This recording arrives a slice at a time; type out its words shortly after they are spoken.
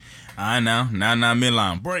I know. Now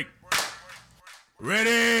Milan. Break.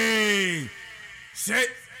 Ready. Set.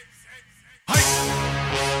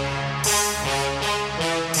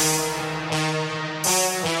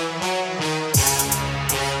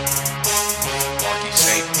 Marky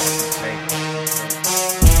safe.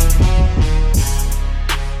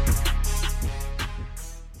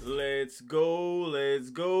 Let's go. Let's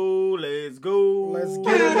go. Let's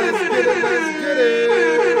get it.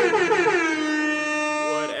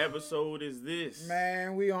 What episode is this?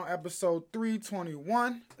 Man, we on episode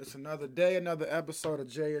 321. It's another day, another episode of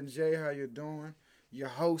J&J. How you doing? Your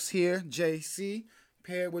host here, JC,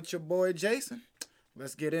 paired with your boy Jason.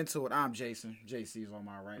 Let's get into it. I'm Jason. JC's on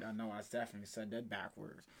my right. I know I definitely said that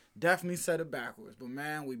backwards. But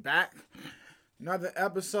man, we back. Another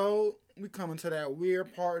episode. We coming to that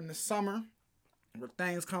weird part in the summer where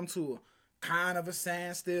things come to a kind of a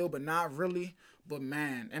standstill, but not really. But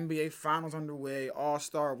man, NBA Finals underway,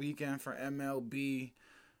 All-Star Weekend for MLB.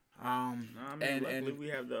 Luckily we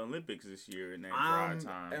have the Olympics this year in that dry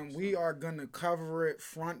time. And we are gonna cover it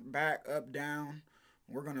front, back, up, down.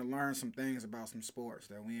 We're gonna learn some things about some sports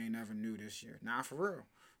that we ain't never knew this year. Nah, for real.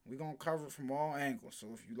 We're gonna cover it from all angles. So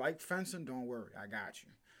if you like fencing, don't worry, I got you.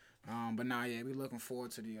 But nah, yeah, we looking forward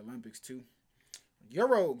to the Olympics too.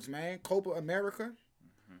 Euros, man, Copa America,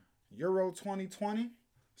 Euro 2020,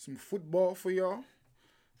 some football for y'all.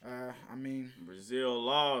 Brazil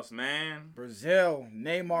lost, man. Brazil,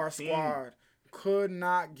 Neymar squad could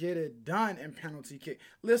not get it done in penalty kick.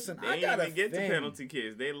 Listen, They I didn't gotta even get to penalty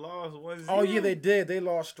kicks. They lost 1-0. Oh yeah, they did. They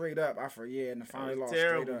lost straight up. I forget. In the final, they lost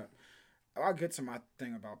terrible. straight up. I'll get to my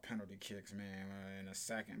thing about penalty kicks, man, in a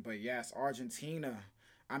second. But yes, Argentina.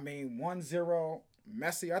 1-0.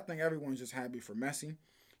 Messi. I think everyone's just happy for Messi.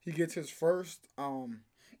 He gets his first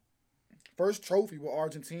trophy with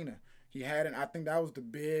Argentina. He had it. I think that was the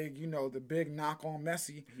big knock on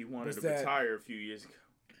Messi. He wanted to retire a few years ago.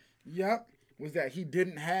 Yep, was that he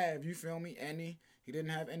didn't have, you feel me, he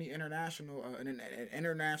didn't have any international an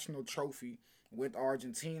international trophy with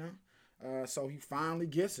Argentina. So he finally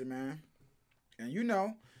gets it, man. And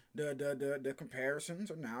the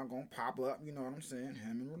comparisons are now gonna pop up, you know what I'm saying?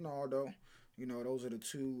 Him and Ronaldo. Those are the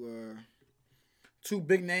two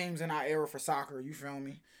big names in our era for soccer, you feel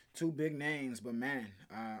me? Two big names, but man,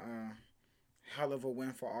 hell of a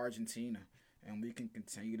win for Argentina. And we can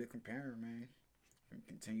continue to compare, man.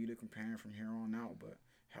 Continue to compare from here on out, but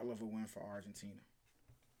hell of a win for Argentina.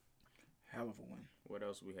 Hell of a win. What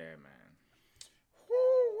else we had, man?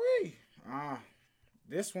 Woo-wee.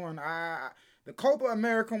 This one, the Copa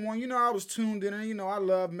America one, I was tuned in, and I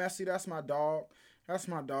love Messi. That's my dog.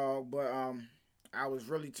 But I was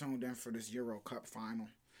really tuned in for this Euro Cup final,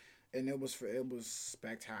 and it was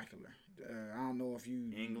spectacular. I don't know if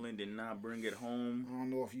England did not bring it home. I don't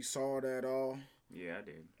know if you saw that at all. Yeah, I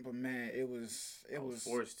did. But man, I was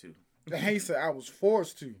forced to. He said I was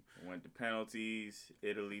forced to. Went to penalties.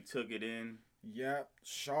 Italy took it in. Yep.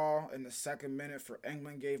 Shaw in the second minute for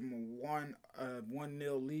England gave him a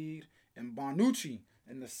 1-0 lead, and Bonucci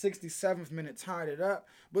in the 67th minute tied it up.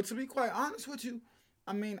 But to be quite honest with you,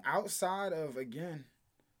 outside of again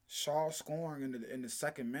Shaw scoring in the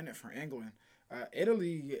second minute for England,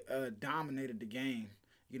 Italy dominated the game.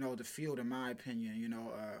 The field, in my opinion.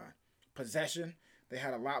 Possession. They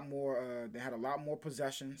had a lot more.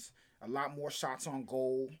 Possessions, a lot more shots on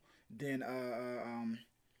goal than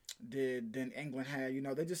England had.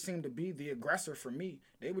 They just seemed to be the aggressor for me.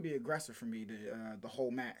 They were the aggressor for me the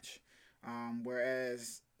whole match.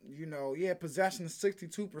 Whereas possession is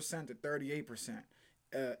 62% to 38%.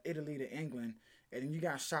 Italy to England, and then you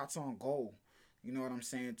got shots on goal. You know what I'm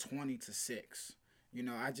saying? 20-6.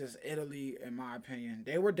 Italy, in my opinion,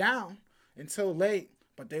 they were down until late.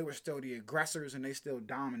 But they were still the aggressors, and they still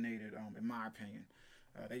dominated, in my opinion.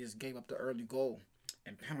 They just gave up the early goal.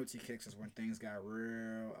 And penalty kicks is when things got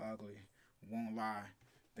real ugly. Won't lie.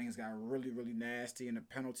 Things got really, really nasty in the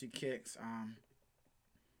penalty kicks.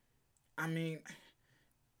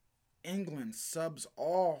 England subs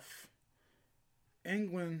off.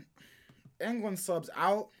 England subs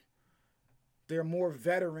out. They're more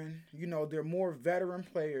veteran. They're more veteran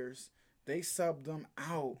players. They sub them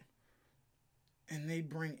out. And they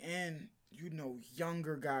bring in,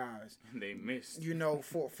 younger guys. They missed.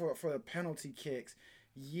 For the penalty kicks.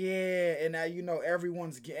 Yeah, and now,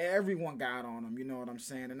 everyone got on them, you know what I'm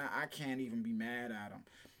saying? And I can't even be mad at them.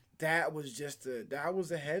 That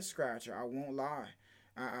was a head scratcher, I won't lie.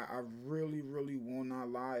 I really, really will not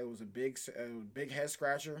lie. It was a big head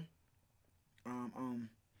scratcher.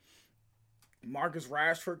 Marcus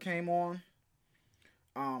Rashford came on.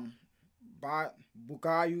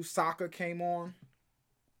 Bukayo Saka came on.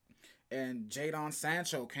 and Jadon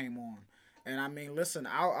Sancho came on. And I mean, listen,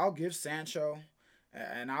 I'll give Sancho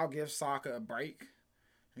and I'll give Saka a break.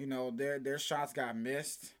 You know, their shots got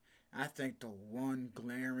missed. I think the one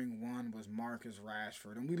glaring one was Marcus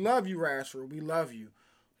Rashford. And we love you, Rashford. We love you.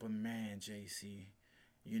 But man, JC,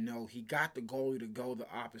 you know, he got the goalie to go the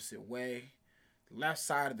opposite way. Left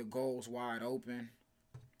side of the goal's wide open.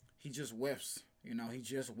 He just whiffs. You know, he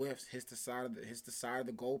just whiffs. Hits the side of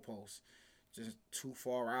the goalpost. Just too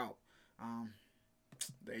far out.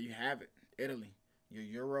 There you have it. Italy. Your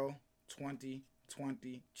Euro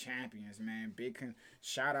 2020 champions, man. Big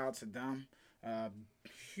shout out to them.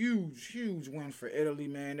 Huge win for Italy,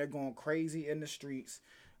 man. They're going crazy in the streets.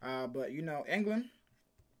 But, you know, England,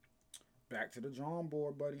 back to the drawing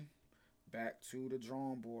board, buddy. Back to the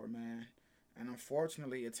drawing board, man. And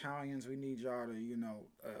unfortunately, Italians, we need y'all to, you know,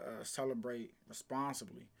 celebrate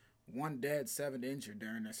responsibly. 1 dead, 7 injured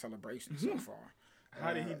during that celebration so far.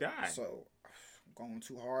 How did he die? So, going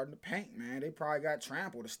too hard in the paint, man. They probably got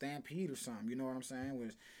trampled, a stampede or something. You know what I'm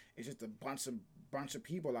saying? It's just a bunch of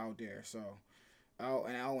people out there. So,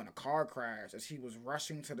 and a car crash as he was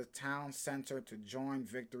rushing to the town center to join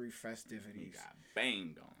victory festivities. He got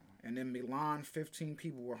banged on. And in Milan, 15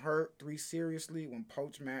 people were hurt, 3 seriously, when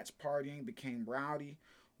post-match partying became rowdy.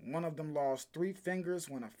 One of them lost 3 fingers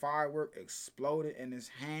when a firework exploded in his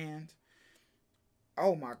hand.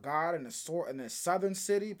 Oh my God, in the southern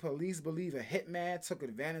city, police believe a hitman took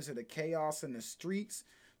advantage of the chaos in the streets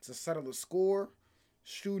to settle the score,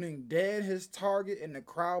 shooting dead his target in the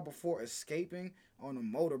crowd before escaping on a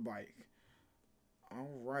motorbike.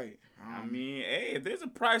 All right. I mean, hey, if there's a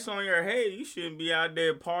price on your head, you shouldn't be out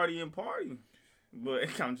there partying.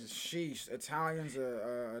 But I'm just... Sheesh, Italians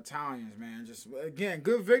are Italians, man. Just, again,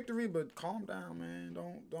 good victory, but calm down, man.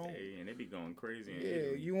 Don't. Hey, and they be going crazy.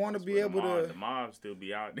 Yeah, you want to be able to... The mob still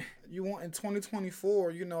be out there. You want, in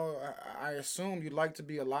 2024, you know, I assume you'd like to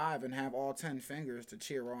be alive and have all 10 fingers to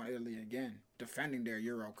cheer on Italy again, defending their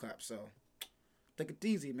Euro Cup. So, take it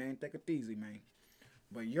easy, man.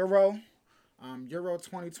 But Euro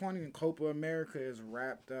 2020 and Copa America is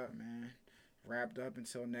wrapped up, man. Wrapped up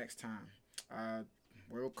until next time.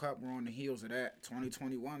 World Cup, we're on the heels of that.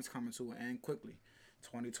 2021 is coming to an end quickly.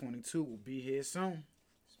 2022 will be here soon.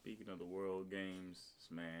 Speaking of the World Games,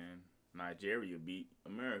 man, Nigeria beat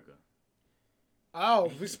America.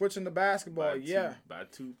 Oh, we switching to basketball, by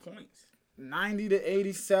 2 points.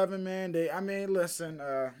 90-87, man. Listen,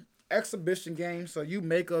 exhibition game, so you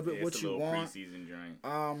make of it what you want. Preseason drink.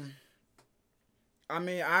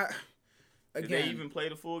 Again, did they even play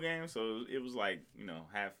the full game? So it was like, you know,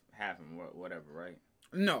 half and whatever, right?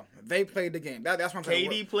 No, they played the game. That's what I'm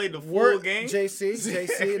saying. KD played the full game?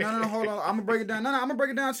 JC. No, hold on. I'm going to break it down. I'm going to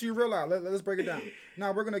break it down to you real loud. Let's break it down.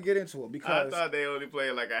 Now, we're going to get into it because... I thought they only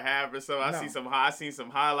played like a half or so. I seen some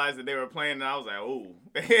highlights that they were playing, and I was like, oh.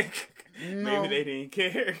 Maybe they didn't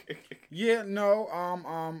care. Yeah, no.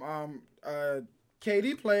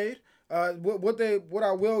 KD played. What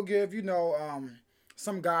I will give, you know...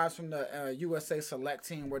 some guys from the USA Select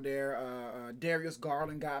team were there. Darius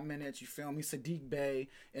Garland got minutes, you feel me? Sadiq Bey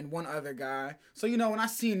and one other guy. So, you know, when I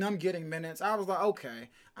seen them getting minutes, I was like, okay,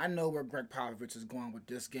 I know where Greg Popovich is going with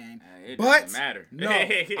this game. It doesn't matter. No,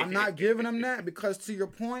 I'm not giving them that because to your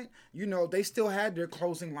point, you know, they still had their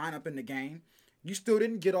closing lineup in the game. You still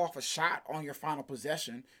didn't get off a shot on your final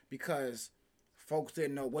possession because folks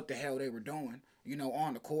didn't know what the hell they were doing. You know,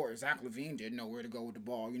 on the court, Zach LaVine didn't know where to go with the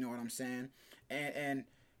ball. You know what I'm saying? And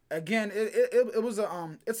again, it was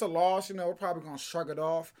it's a loss. You know, we're probably gonna shrug it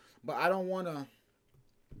off, but I don't want to.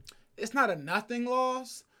 It's not a nothing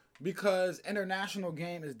loss because international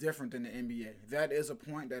game is different than the NBA. That is a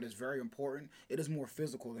point that is very important. It is more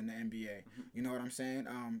physical than the NBA. You know what I'm saying?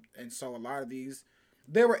 And so a lot of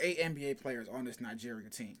there were 8 NBA players on this Nigeria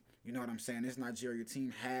team. You know what I'm saying? This Nigeria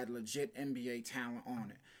team had legit NBA talent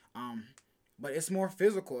on it. But it's more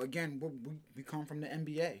physical. Again, we come from the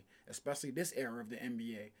NBA, especially this era of the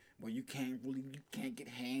NBA, where you can't get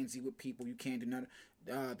handsy with people. You can't do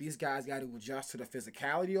nothing. These guys got to adjust to the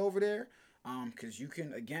physicality over there, because you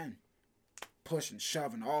can, again, push and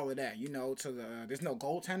shove and all of that. You know, there's no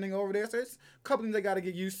goaltending over there, so it's a couple things they got to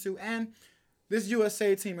get used to. And this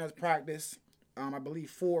USA team has practiced, I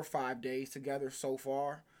believe, 4 or 5 days together so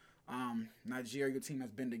far. Nigeria team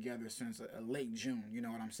has been together since late June. You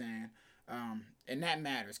know what I'm saying? And that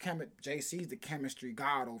matters. JC's the chemistry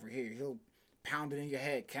god over here. He'll pound it in your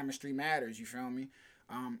head. Chemistry matters, you feel me?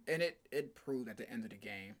 And it proved at the end of the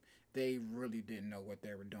game. They really didn't know what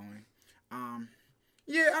they were doing.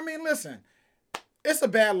 Listen. It's a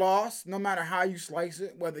bad loss, no matter how you slice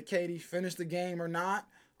it, whether KD finished the game or not.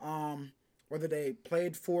 whether they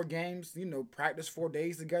played 4 games, practiced 4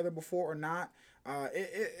 days together before or not.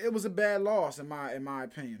 It was a bad loss in my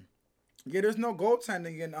opinion. Yeah, there's no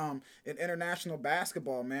goaltending in international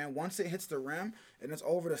basketball, man. Once it hits the rim and it's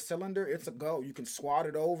over the cylinder, it's a go. You can swat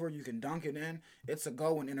it over, you can dunk it in. It's a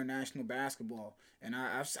go in international basketball. And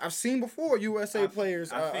I've seen before USA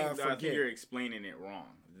players I forget. think you're explaining it wrong.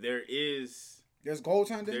 There's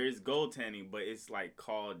goaltending. There is goaltending, but it's like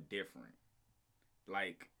called different.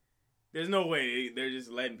 Like, there's no way they're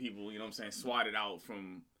just letting people, swat it out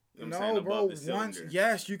from above the cylinder.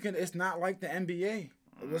 Yes, you can. It's not like the NBA.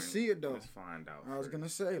 Let's see it though. Let's find out. I was gonna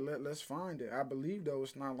say let's find it. I believe though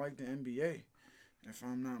it's not like the NBA, if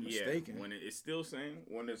I'm not mistaken. When it's still saying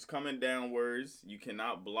when it's coming downwards, you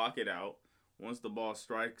cannot block it out. Once the ball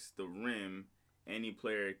strikes the rim, any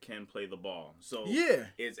player can play the ball. So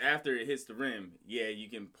it's after it hits the rim. Yeah, you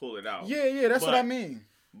can pull it out. Yeah, that's what I mean.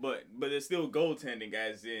 But it's still goaltending,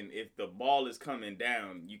 as in if the ball is coming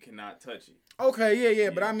down, you cannot touch it. Okay, yeah.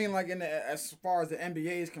 But I mean, like as far as the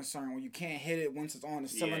NBA is concerned, when you can't hit it once it's on the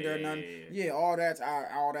cylinder, all that's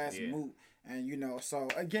moot. And so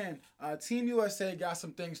again, Team USA got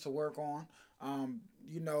some things to work on.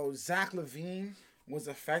 Zach LaVine was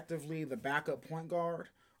effectively the backup point guard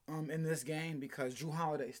in this game because Jrue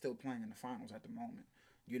Holiday is still playing in the finals at the moment.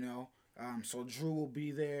 So Jrue will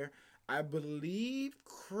be there. I believe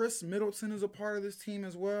Chris Middleton is a part of this team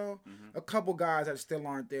as well. Mm-hmm. A couple guys that still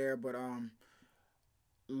aren't there, but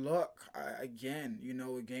look, a game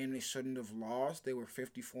they shouldn't have lost. They were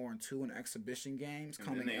 54-2 in exhibition games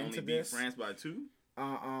coming into this. And they only beat France by 2?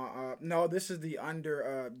 No, this is the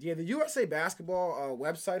under. The USA Basketball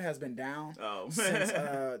website has been down.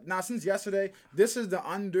 Since yesterday. This is the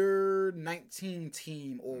under 19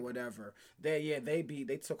 team or whatever.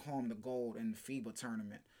 They took home the gold in the FIBA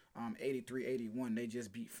tournament. 83-81. They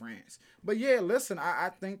just beat France. But yeah, listen,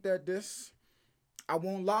 I think that this, I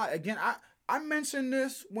won't lie. Again, I mentioned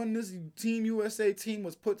this when this Team USA team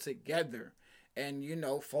was put together. And,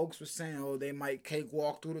 folks were saying, they might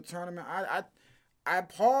cakewalk through the tournament. I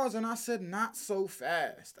paused and I said, not so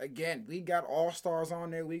fast. Again, we got all-stars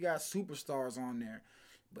on there. We got superstars on there.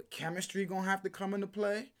 But chemistry going to have to come into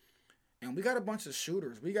play. And we got a bunch of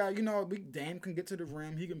shooters. We got, Dame can get to the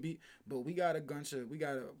rim. He can beat, but we're going to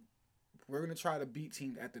try to beat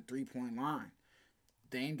teams at the 3-point line.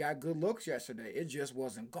 Dame got good looks yesterday. It just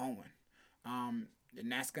wasn't going. And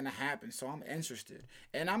that's going to happen. So I'm interested.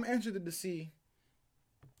 And I'm interested to see,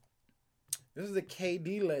 this is a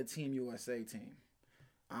KD-led Team USA team.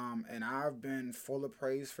 And I've been full of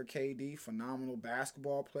praise for KD, phenomenal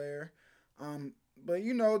basketball player. But,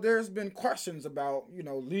 there's been questions about,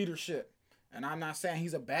 leadership. And I'm not saying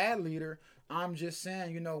he's a bad leader. I'm just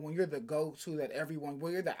saying, when you're the go-to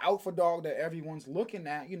when you're the alpha dog that everyone's looking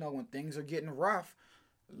at, when things are getting rough,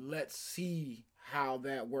 let's see how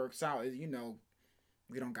that works out. We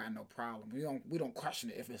don't got no problem. We don't question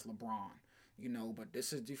it if it's LeBron, but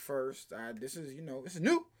this is the first, this is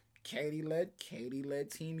new. KD led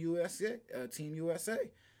Team USA.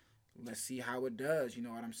 Let's see how it does. You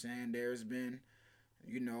know what I'm saying? There's been,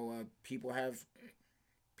 people have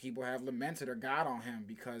lamented or got on him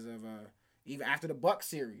because of even after the Bucks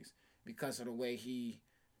series, because of the way he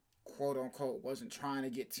quote unquote wasn't trying to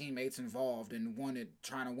get teammates involved and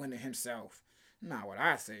trying to win it himself. Not what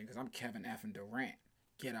I say, because I'm Kevin effing Durant.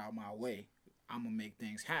 Get out my way. I'm gonna make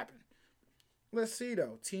things happen. Let's see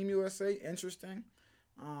though. Team USA, interesting.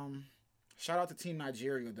 Shout out to Team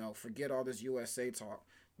Nigeria though. Forget all this USA talk.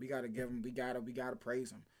 We gotta give them. We gotta praise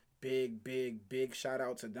them. Big shout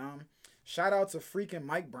out to them. Shout out to freaking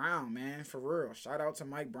Mike Brown, man, for real. Shout out to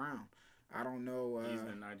Mike Brown. I don't know. He's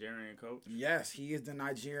the Nigerian coach? Yes, he is the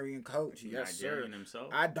Nigerian coach. Yes, Nigerian sir. himself?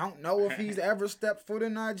 I don't know if he's ever stepped foot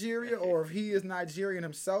in Nigeria or if he is Nigerian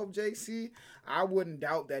himself, JC. I wouldn't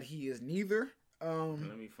doubt that he is neither.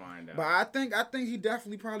 Let me find out. But I think he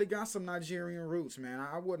definitely probably got some Nigerian roots, man.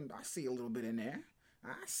 I see a little bit in there.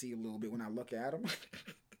 I see a little bit when I look at him.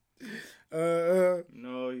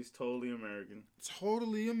 No, he's totally American.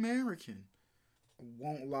 Totally American.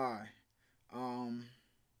 Won't lie.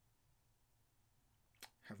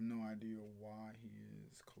 Have no idea why he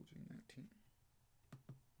is coaching that team.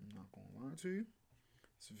 I'm not gonna lie to you.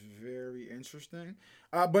 It's very interesting.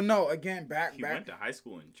 But no, again, He went to high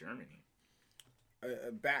school in Germany.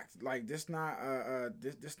 This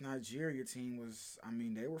Nigeria team was. I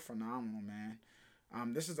mean, they were phenomenal, man.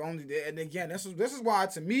 This is why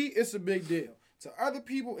to me it's a big deal. To other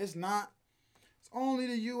people, it's not. It's only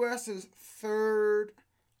the U.S.'s third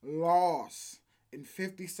loss in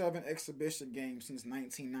 57 exhibition games since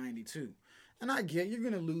 1992. And I get you're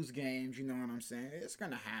going to lose games, you know what I'm saying? It's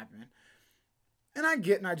going to happen. And I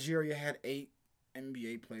get Nigeria had 8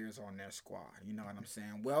 NBA players on their squad. You know what I'm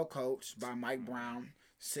saying? Well coached by Mike Brown,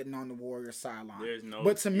 sitting on the Warriors sideline.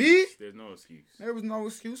 But to me, there's no excuse. There was no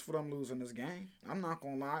excuse for them losing this game. I'm not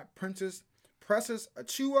gonna lie. Precious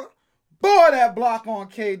Achiuwa, boy, that block on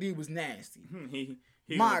KD was nasty. he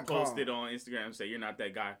posted on Instagram and said, "You're not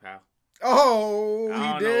that guy, pal." Oh,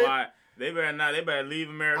 I don't know why. They better leave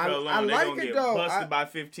America alone. They're gonna get busted by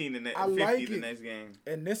 15 in the 50 the next game.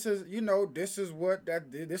 And this is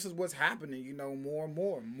what's happening. You know, more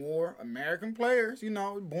and more American players. You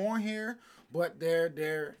know, born here, but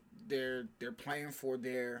they're playing for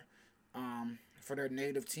their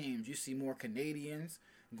native teams. You see more Canadians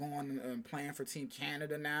going and playing for Team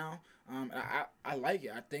Canada now. I like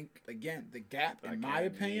it. I think again the gap, in my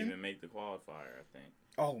opinion, even make the qualifier. I think.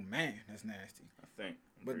 Oh man, that's nasty. I think.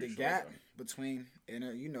 But the gap between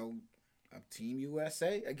Team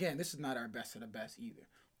USA, again, this is not our best of the best either.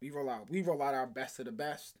 We roll out our best of the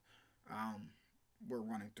best. We're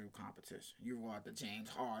running through competition. You roll out the James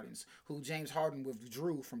Hardens, who James Harden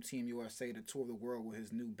withdrew from Team USA to tour the world with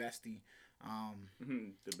his new bestie.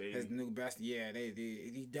 The baby. His new bestie. Yeah,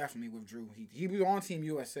 he definitely withdrew. He was on Team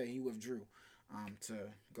USA. He withdrew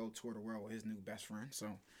to go tour the world with his new best friend.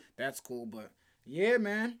 So that's cool. But yeah,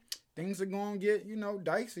 man. Things are gonna get,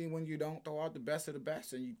 dicey when you don't throw out the best of the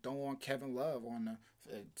best and you throw on Kevin Love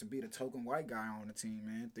to be the token white guy on the team,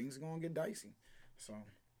 man. Things are gonna get dicey. So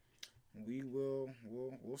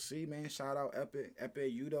we'll see, man. Shout out Epe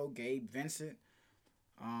Udo, Gabe Vincent,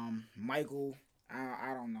 Michael.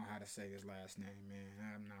 I don't know how to say his last name, man.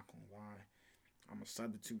 I'm not gonna lie. I'm a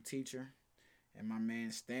substitute teacher, and my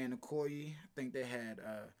man Stan Okoye. I think they had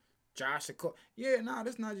Josh Okoye. Yeah,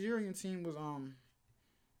 this Nigerian team was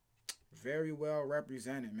very well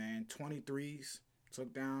represented, man. 23s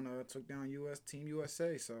took down Team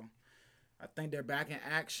USA. So I think they're back in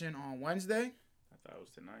action on Wednesday. I thought it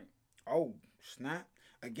was tonight. Oh, snap.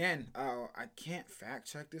 Again, I can't fact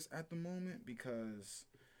check this at the moment because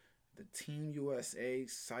the Team USA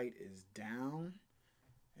site is down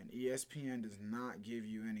and ESPN does not give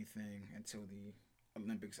you anything until the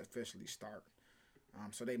Olympics officially start.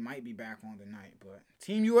 So they might be back on tonight, but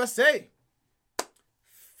Team USA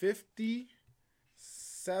 57-3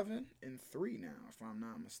 now, if I'm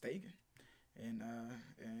not mistaken, and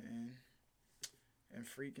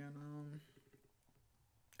freaking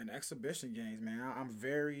in exhibition games, man.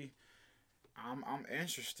 I'm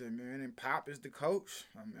interested, man. And Pop is the coach.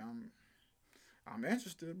 I'm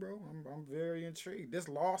interested, bro. I'm very intrigued. This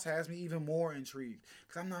loss has me even more intrigued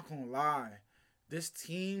because I'm not gonna lie, this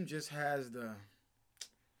team just has the.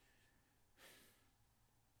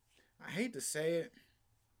 I hate to say it.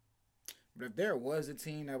 But if there was a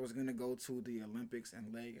team that was going to go to the Olympics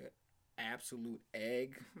and lay an absolute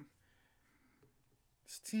egg,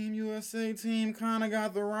 this Team USA team kind of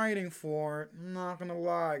got the writing for it. I'm not going to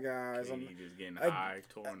lie, guys. I'm just getting high,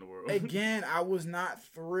 touring the world. Again, I was not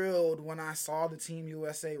thrilled when I saw the Team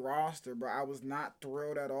USA roster, but I was not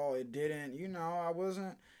thrilled at all. It didn't, I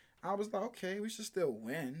wasn't. I was like, okay, we should still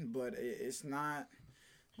win, but it's not,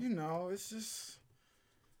 it's just,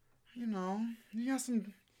 you got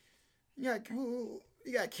some... You got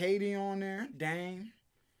KD on there, Dame,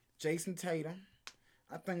 Jason Tatum.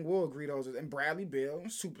 I think we'll agree those are, and Bradley Beal,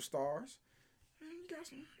 superstars. And you got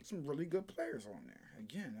some really good players on there.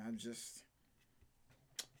 Again, I just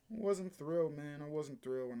wasn't thrilled, man. I wasn't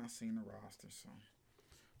thrilled when I seen the roster. So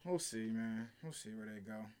we'll see, man. We'll see where they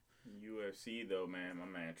go. UFC though, man. My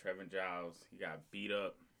man Trevin Giles, he got beat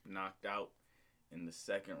up, knocked out in the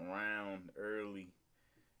second round early.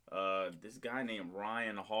 This guy named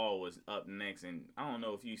Ryan Hall was up next, and I don't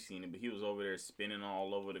know if you've seen it, but he was over there spinning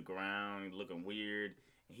all over the ground, looking weird.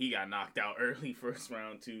 He got knocked out early first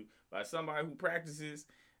round too by somebody who practices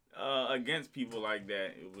against people like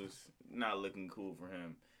that. It was not looking cool for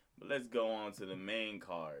him. But let's go on to the main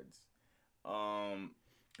cards. And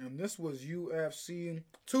this was UFC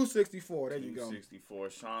 264. There you go. 264.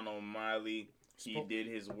 Sean O'Malley, he did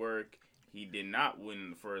his work. He did not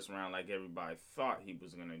win the first round like everybody thought he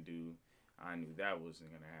was going to do. I knew that wasn't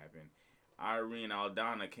going to happen. Irene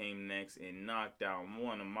Aldana came next and knocked out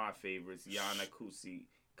one of my favorites, Yana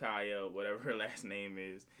Kusikaya, whatever her last name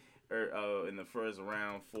is, in the first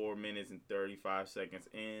round, 4 minutes and 35 seconds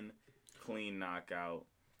in. Clean knockout.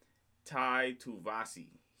 Tai Tuivasa,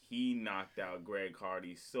 he knocked out Greg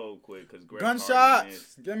Hardy so quick because Greg Gunshots! Hardy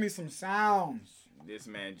missed. Give me some sounds. This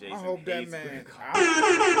man, Jason, I hope that man. Greg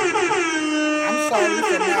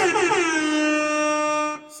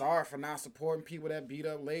I'm sorry for not supporting people that beat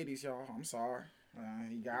up ladies, y'all. I'm sorry.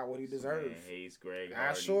 He got what he deserved. Man hates Greg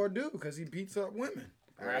Hardy. I sure do, because he beats up women.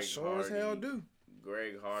 I sure as hell do.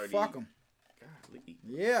 Greg Hardy. Fuck him. sleep.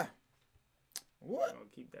 Yeah. What?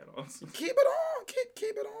 Keep that on. Keep it on.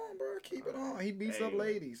 Keep it on, bro. Keep it on. He beats up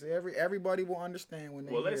ladies. Everybody will understand when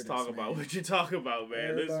they hear let's talk about what you talk about, man.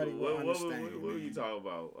 Everybody will understand, what you talk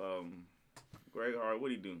about? Greg Hart,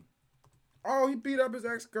 what he do? Oh, he beat up his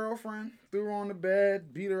ex-girlfriend, threw her on the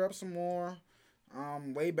bed, beat her up some more.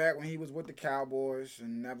 Way back when he was with the Cowboys,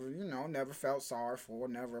 and never felt sorry for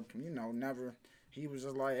her, never. He was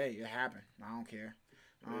just like, hey, it happened. I don't care.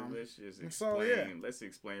 Let's just explain. Let's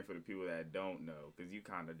explain for the people that don't know, because you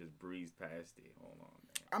kind of just breezed past it. Hold on,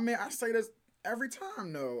 man. I mean, I say this every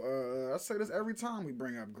time, though. I say this every time we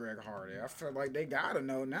bring up Greg Hardy. I feel like they gotta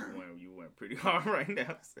know now. You went pretty hard right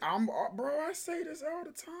now. Bro, I say this all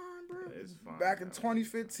the time, bro. It's fine. Back in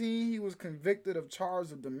 2015, he was convicted of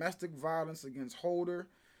charges of domestic violence against Holder.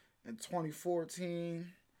 In 2014,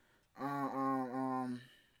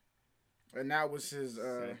 and that was his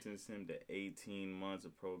sentenced him to 18 months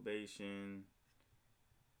of probation,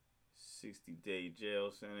 60-day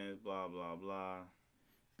jail sentence, blah blah blah.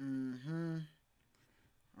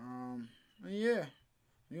 Yeah.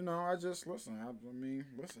 I just listen. I mean,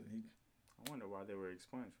 listen. I wonder why they were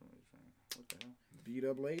expunged from his thing. What the hell? Beat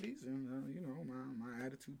up ladies, and my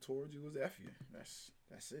attitude towards you was F you.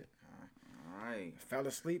 That's it. All right. Fell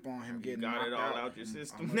asleep on him getting got it all out. out your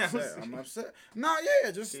system. I'm upset. Nah,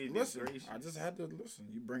 yeah, just listen. I just had to listen.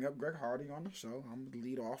 You bring up Greg Hardy on the show, I'm gonna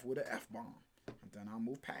lead off with an F-bomb, and then I'll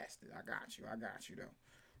move past it. I got you though.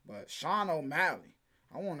 But Sean O'Malley,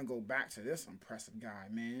 I want to go back to this impressive guy,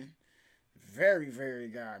 man. Very, very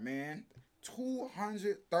guy, man.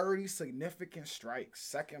 230 significant strikes,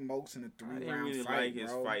 second most in the 3-round fight. I didn't really like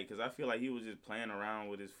his fight because I feel like he was just playing around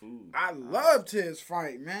with his food. I loved his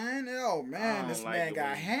fight, man. Oh man, this man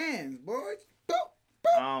got hands, boy. Boop,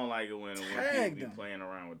 boop. I don't like it when people be playing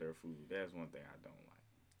around with their food. That's one thing I don't like.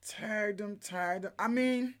 Tagged him. I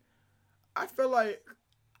mean, I don't feel like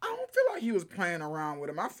he was playing around with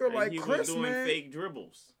him. I feel like Chris, was doing fake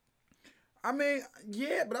dribbles. I mean,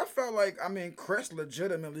 yeah, but I felt like, Chris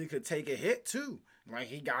legitimately could take a hit, too. Like,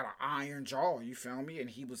 he got an iron jaw, you feel me? And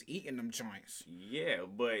he was eating them joints. Yeah,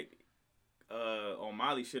 but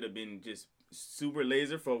O'Malley should have been just super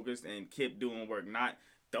laser focused and kept doing work, not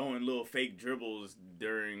throwing little fake dribbles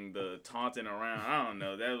during the taunting around. I don't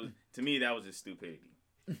know. To me, that was just stupidity.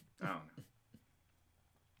 I don't know.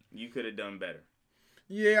 You could have done better.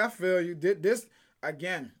 Yeah, I feel you. This...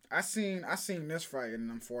 Again, I seen this fight,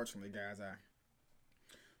 and unfortunately, guys, I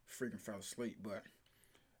freaking fell asleep. But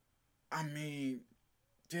I mean,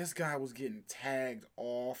 this guy was getting tagged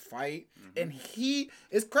all fight, and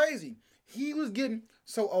it's crazy. He was getting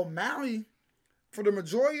O'Malley for the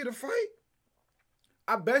majority of the fight.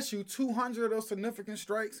 I bet you 200 of those significant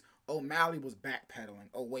strikes, O'Malley was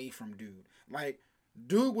backpedaling away from dude. Like,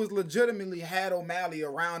 dude was legitimately had O'Malley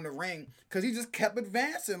around the ring because he just kept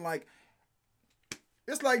advancing. Like.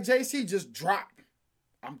 It's like JC just dropped.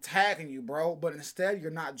 I'm tagging you, bro, but instead you're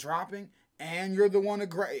not dropping, and you're the one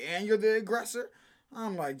and you're the aggressor.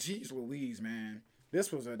 I'm like, geez, Louise, man,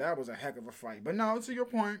 that was a heck of a fight. But no, to your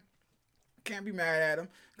point, can't be mad at him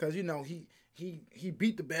because he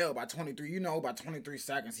beat the bell by 23. By 23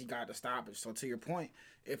 seconds he got the stoppage. So to your point,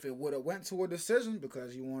 if it would have went to a decision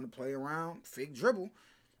because you want to play around, fake dribble,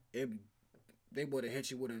 they would have hit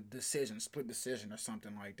you with a decision, split decision or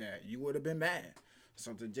something like that. You would have been mad.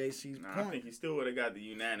 So to JC's point, I think he still would have got the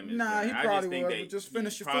unanimous. Nah, he probably would have just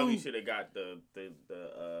finished your food. Probably should have got the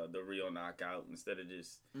real knockout instead of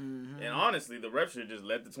just. And honestly, the ref should just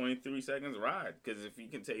let the 23 seconds ride because if he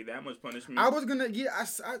can take that much punishment, I was gonna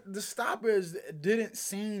the stoppers didn't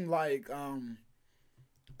seem like to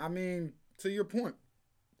your point.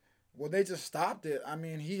 Well, they just stopped it. I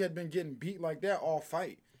mean, he had been getting beat like that all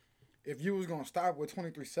fight. If you was gonna stop with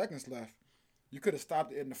 23 seconds left, you could have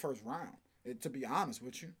stopped it in the first round. To be honest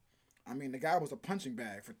with you, the guy was a punching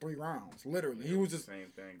bag for 3 rounds. Literally, he was just same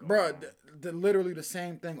thing, bro. Literally the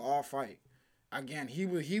same thing all fight. Again, he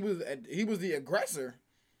was the aggressor,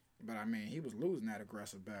 but he was losing that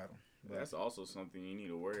aggressive battle. But that's also something you need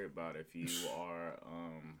to worry about if you are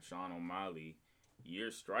Sean O'Malley. Your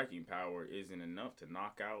striking power isn't enough to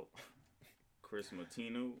knock out Chris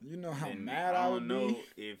Martino. You know how mad I would be. I don't know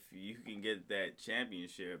if you can get that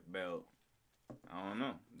championship belt. I don't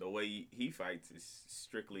know. The way he fights is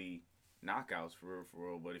strictly knockouts for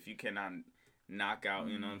real. But if you cannot knock out,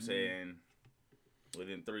 you know what I'm saying,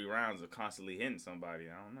 within 3 rounds of constantly hitting somebody,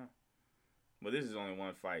 I don't know. But this is only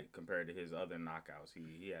one fight compared to his other knockouts.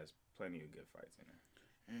 He has plenty of good fights in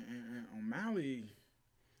there. And O'Malley,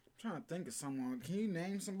 I'm trying to think of someone. Can you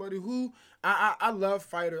name somebody who I love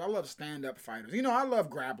fighters. I love stand-up fighters. I love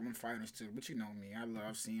grappling fighters too. But you know me. I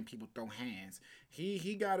love seeing people throw hands.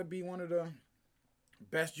 He got to be one of the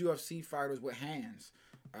best UFC fighters with hands.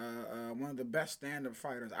 One of the best stand-up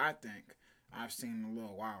fighters I think I've seen in a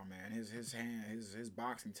little while, man. His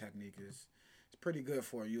boxing technique is pretty good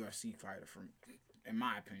for a UFC fighter, in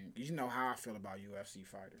my opinion. You know how I feel about UFC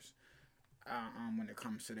fighters. When it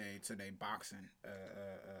comes to their boxing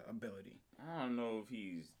ability. I don't know if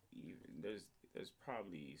he's even. There's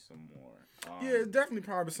probably some more. Yeah, it's definitely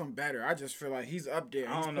probably some better. I just feel like he's up there.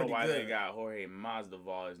 I don't know why they got Jorge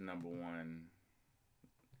Masvidal as number one.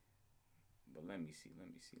 But let me see, man.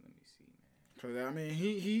 Because I mean,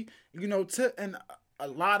 he and a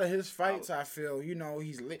lot of his fights, I feel,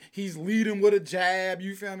 he's leading with a jab.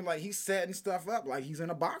 You feel me? Like he's setting stuff up, like he's in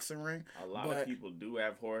a boxing ring. A lot of people do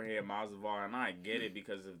have Jorge Masvidal, and I get it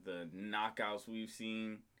because of the knockouts we've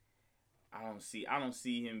seen. I don't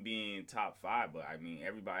see him being top 5, but I mean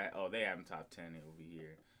everybody. Oh, they have him top 10 over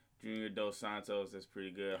here. Junior Dos Santos, that's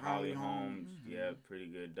pretty good. Holly Holmes, yeah, pretty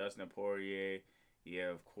good. Dustin Poirier, yeah,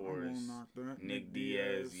 of course. Nick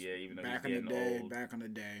Diaz, yeah, even though he's getting old. Back in the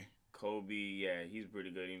day. Kobe, yeah, he's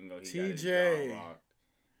pretty good, even though he TJ. got his jaw locked.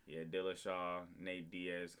 Yeah, Dillashaw, Nate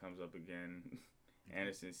Diaz comes up again.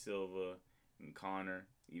 Anderson Silva and Conor,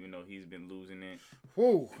 even though he's been losing it.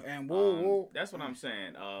 Whoa. That's what I'm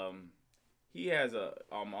saying. He has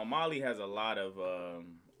O'Malley has a lot of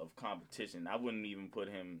competition. I wouldn't even put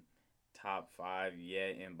him top 5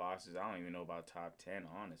 yet in boxers. I don't even know about top 10,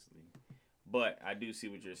 honestly. But I do see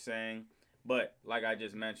what you're saying. But like I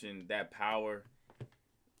just mentioned, that power,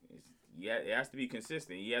 it has to be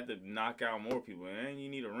consistent. You have to knock out more people, and you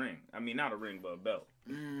need a ring. I mean, not a ring, but a belt.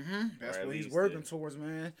 That's what he's working towards,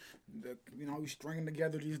 man. He's stringing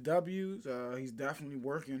together these W's. He's definitely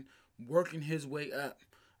working his way up.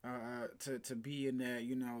 To be in that,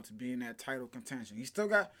 to be in that title contention. He still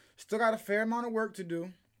got a fair amount of work to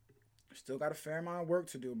do.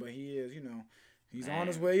 But he is, he's on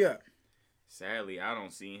his way up. Sadly, I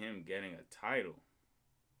don't see him getting a title.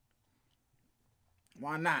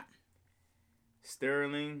 Why not?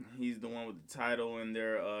 Sterling, he's the one with the title in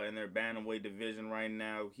their bantamweight division right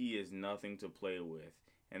now. He is nothing to play with.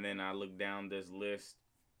 And then I look down this list.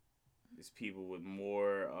 There's people with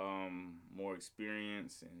more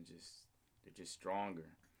experience and they're just stronger.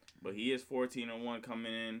 But he is 14-1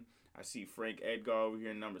 coming in. I see Frank Edgar over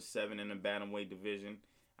here, number 7 in the bantamweight division.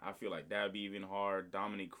 I feel like that would be even hard.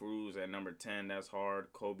 Dominic Cruz at number 10, that's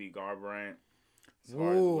hard. Kobe Garbrandt.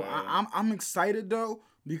 Whoa, well. I'm excited though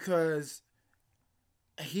because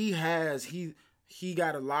he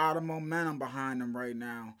got a lot of momentum behind him right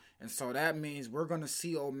now, and so that means we're gonna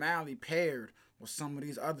see O'Malley paired with some of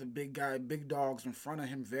these other big dogs in front of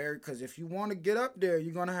him. Because if you want to get up there,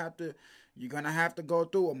 you're gonna have to go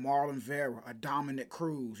through a Marlon Vera, a Dominic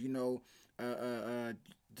Cruz,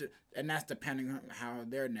 and that's depending on how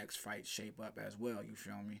their next fight shape up as well. You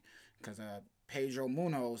feel me? Because Pedro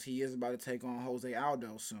Munoz, he is about to take on Jose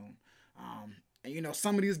Aldo soon, and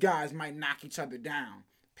some of these guys might knock each other down,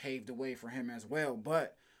 pave the way for him as well.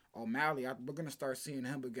 But O'Malley, we're gonna start seeing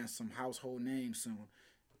him against some household names soon.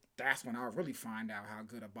 That's when I'll really find out how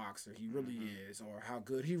good a boxer he really is, or how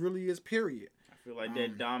good he really is, period. I feel like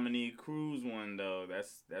that Dominic Cruz one, though,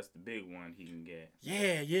 that's the big one he can get.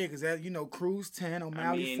 Yeah, because Cruz 10,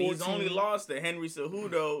 O'Malley 14. He's only lost to Henry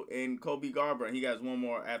Cejudo and Kobe Garbrandt. He got one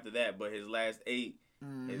more after that, but his last 8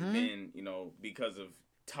 has been, because of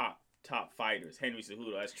top fighters. Henry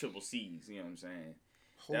Cejudo, that's triple C's, you know what I'm saying?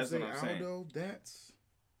 Jose Aldo, that's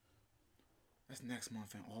next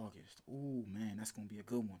month in August. Ooh, man, that's going to be a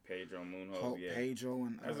good one. Pedro Munoz, yeah. Pedro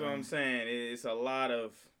and... That's what I'm saying. It's a lot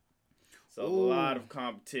of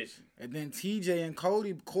competition. And then TJ and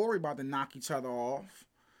Corey about to knock each other off.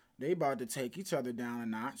 They about to take each other down a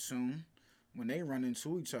notch soon when they run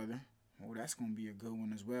into each other. Oh, that's going to be a good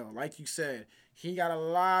one as well. Like you said, he got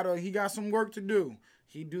some work to do.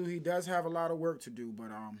 He does have a lot of work to do,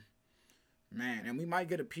 but man, and we might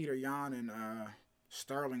get a Peter Yan and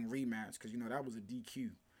Sterling rematch because that was a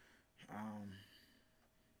DQ.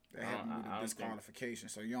 That had to be the disqualification.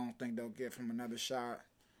 So you don't think they'll give him another shot?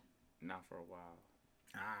 Not for a while.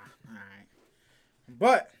 All right.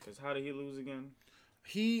 But because how did he lose again?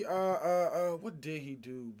 He what did he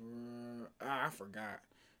do, bro? I forgot.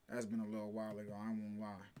 That's been a little while ago. I won't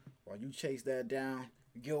lie. While you chase that down,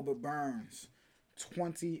 Gilbert Burns,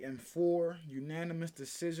 20-4, unanimous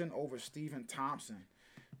decision over Stephen Thompson.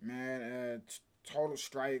 Man, total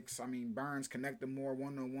strikes. I mean, Burns connected more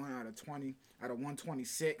 1-on-1 out of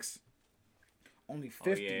 126. Only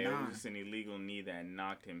 59. Oh, yeah, it was just an illegal knee that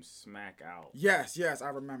knocked him smack out. Yes, I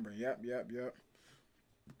remember. Yep.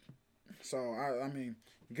 So, I mean,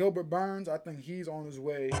 Gilbert Burns, I think he's on his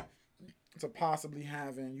way to possibly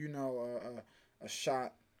having, a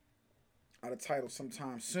shot a title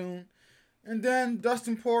sometime soon. And then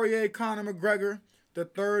Dustin Poirier, Conor McGregor, the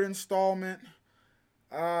third installment,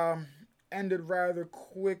 ended rather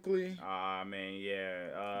quickly. Man,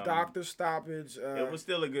 yeah. Doctor stoppage. It was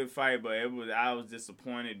still a good fight, but I was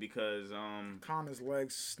disappointed because Conor's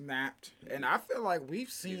legs snapped, and I feel like we've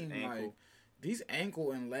seen like these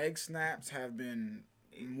ankle and leg snaps have been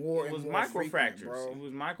more. It was microfractures, bro. It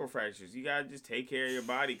was microfractures. You gotta just take care of your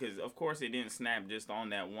body because, of course, it didn't snap just on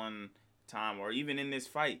that one time, or even in this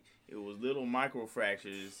fight. It was little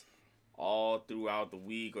microfractures all throughout the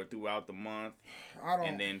week or throughout the month,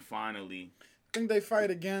 and then finally. Think they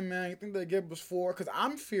fight again, man? You think they give us 4? Because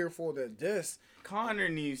I'm fearful that this Conor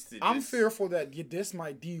needs to. I'm fearful that this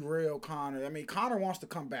might derail Conor. I mean, Conor wants to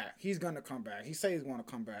come back. He's gonna come back. He says he's gonna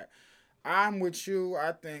come back. I'm with you.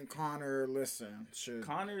 I think Conor. Listen, should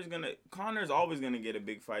Conor's always gonna get a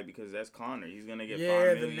big fight because that's Conor. He's gonna get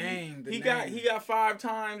 $5 million. The name. He got 5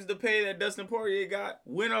 times the pay that Dustin Poirier got,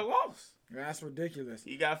 win or loss. That's ridiculous.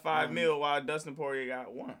 He got $5 million while Dustin Poirier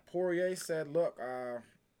got 1. Poirier said, "Look,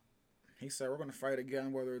 he said we're gonna fight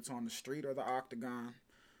again, whether it's on the street or the octagon,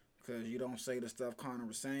 because you don't say the stuff Conor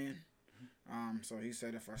was saying." So he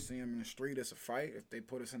said, if I see him in the street, it's a fight. If they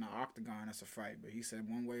put us in the octagon, it's a fight. But he said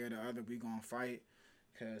one way or the other, we gonna fight,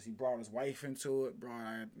 because he brought his wife into it,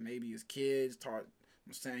 brought maybe his kids,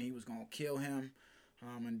 was saying he was gonna kill him.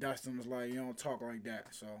 And Dustin was like, you don't talk like that,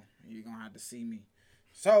 so you're gonna have to see me.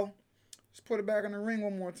 So let's put it back in the ring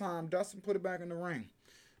one more time. Dustin put it back in the ring.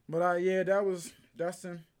 But yeah, that was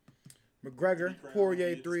Dustin. McGregor,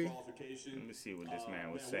 Poirier 3. Let me see what this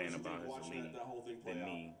man was saying about his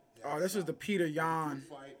knee. Oh, this is the Peter Yan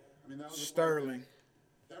Sterling.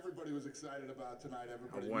 Everybody was excited about tonight. I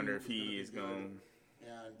wonder if he is going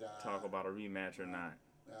to talk about a rematch or not.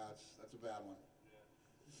 That's a bad one.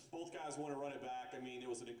 Both guys want to run it back. I mean, it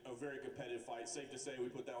was a very competitive fight. Safe to say we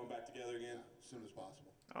put that one back together again as soon as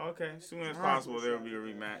possible. Okay, as soon as possible there will be a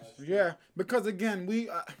rematch. Yeah, because again,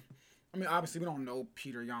 I mean, obviously, we don't know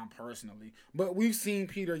Peter Yan personally, but we've seen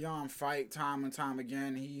Peter Yan fight time and time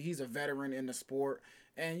again. He's a veteran in the sport,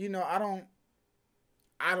 and I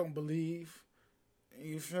don't believe,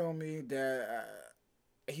 you feel me, that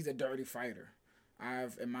he's a dirty fighter.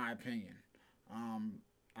 In my opinion,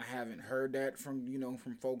 I haven't heard that from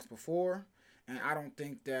folks before, and I don't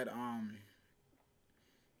think that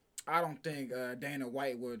Dana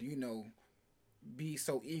White would be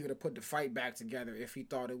so eager to put the fight back together if he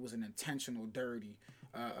thought it was an intentional dirty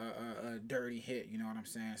hit, you know what I'm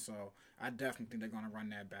saying? So I definitely think they're gonna run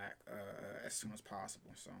that back as soon as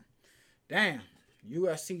possible. So damn,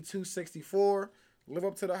 UFC 264, live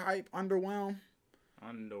up to the hype, underwhelm.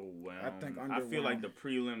 I think underwhelmed. I feel like the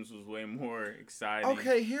prelims was way more exciting.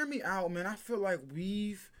 Okay, hear me out, man. I feel like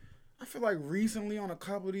recently on a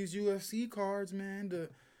couple of these UFC cards, man, the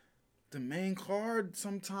main card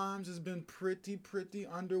sometimes has been pretty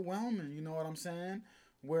underwhelming, you know what I'm saying?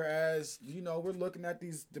 Whereas, we're looking at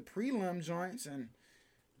the prelim joints, and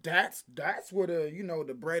that's where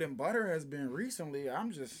the bread and butter has been recently.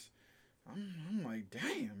 I'm like,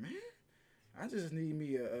 damn, man. I just need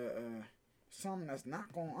me a something that's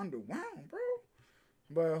not going to underwhelm, bro.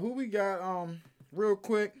 But who we got, real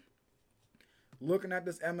quick, looking at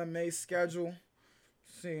this MMA schedule,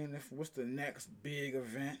 seeing what's the next big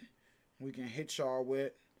event we can hit y'all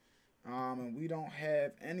with. And we don't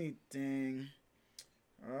have anything.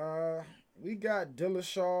 We got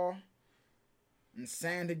Dillashaw and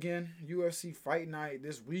Sandigan UFC Fight Night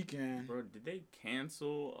this weekend. Bro, did they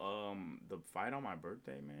cancel the fight on my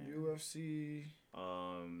birthday, man? UFC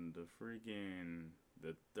the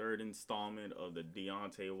third installment of the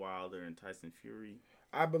Deontay Wilder and Tyson Fury.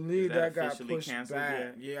 I believe that got pushed back.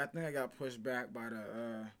 Yet? Yeah, I think I got pushed back by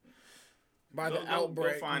the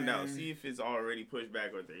outbreak. Go find out. See if it's already pushed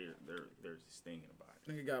back or they're just thinking about it. I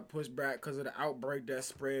think it got pushed back because of the outbreak that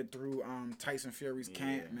spread through Tyson Fury's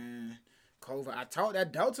camp, man. COVID. I told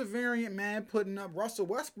that Delta variant, man, putting up Russell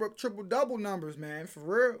Westbrook triple-double numbers, man, for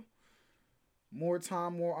real. More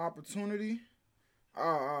time, more opportunity.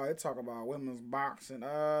 They talk about women's boxing.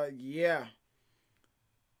 Yeah.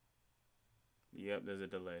 Yep, there's a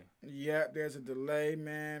delay. Yep, there's a delay,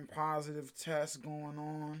 man. Positive tests going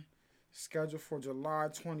on. Scheduled for July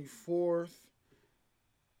 24th.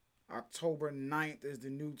 October 9th is the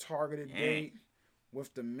new targeted date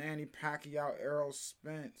with the Manny Pacquiao Errol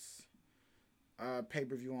Spence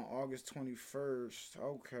pay-per-view on August 21st.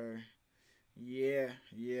 Okay. Yeah.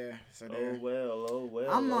 So oh well.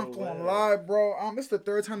 I'm not gonna lie, bro. It's the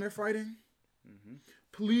third time they're fighting. Mm-hmm.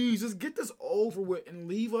 Please, just get this over with and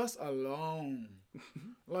leave us alone.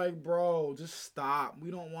 Like, bro, just stop.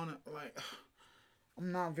 We don't want to, like...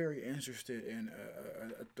 I'm not very interested in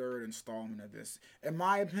a third installment of this. In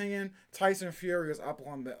my opinion, Tyson Fury is up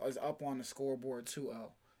on the scoreboard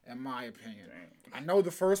 2-0. In my opinion, dang. I know the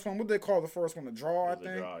first one. What they call the first one? A draw, I think.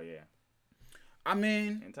 A draw, yeah. I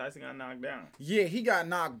mean, and Tyson got knocked down. Yeah, he got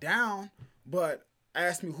knocked down. But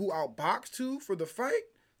ask me who outboxed who for the fight.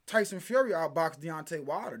 Tyson Fury outboxed Deontay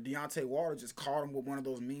Wilder. Deontay Wilder just caught him with one of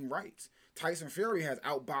those mean rights. Tyson Fury has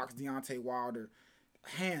outboxed Deontay Wilder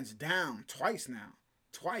hands down twice now.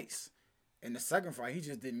 Twice. In the second fight, he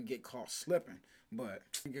just didn't get caught slipping. But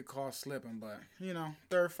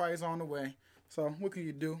third fight is on the way. So what can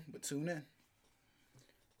you do but tune in?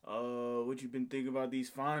 What you been thinking about these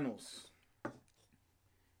finals?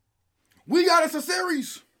 We got us a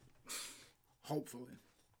series. Hopefully.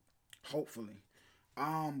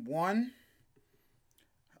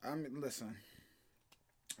 Listen.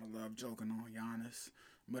 I love joking on Giannis.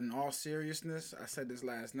 But in all seriousness, I said this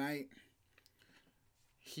last night.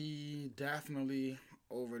 He definitely,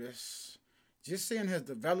 over this, just seeing his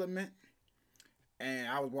development, and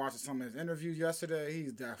I was watching some of his interviews yesterday,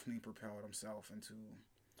 he's definitely propelled himself into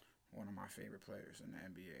one of my favorite players in the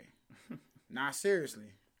NBA. Nah,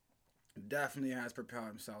 seriously. Definitely has propelled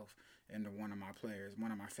himself into one of my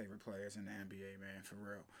favorite players in the NBA, man, for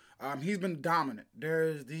real. He's been dominant.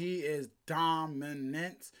 He is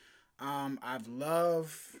dominant. I've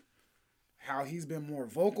loved how he's been more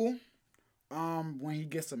vocal when he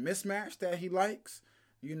gets a mismatch that he likes.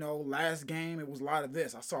 Last game, it was a lot of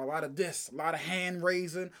this. I saw a lot of this, a lot of hand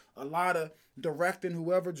raising, a lot of directing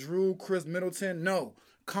whoever drew Chris Middleton. No,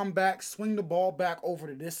 come back, swing the ball back over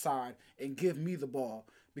to this side and give me the ball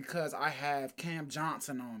because I have Cam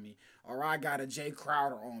Johnson on me or I got a Jay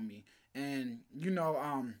Crowder on me. And,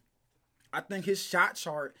 I think his shot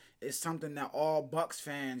chart is something that all Bucks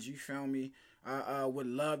fans, you feel me, would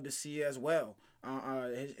love to see as well.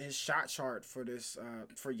 His shot chart for this,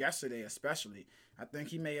 for yesterday especially. I think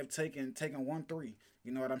he may have taken 1-3.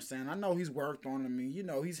 You know what I'm saying? I know he's worked on him. I mean,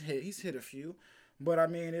 he's hit a few. But I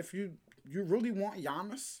mean, if you really want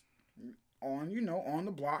Giannis on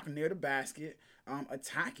the block near the basket,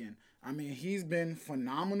 attacking. I mean, he's been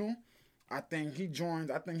phenomenal. I think he joined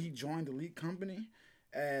the Elite Company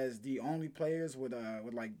as the only players with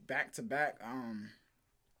like back-to-back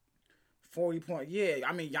 40-point. Yeah,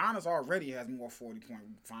 I mean, Giannis already has more 40-point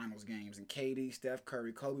finals games than KD, Steph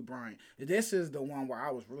Curry, Kobe Bryant. This is the one where I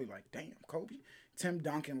was really like, damn, Kobe. Tim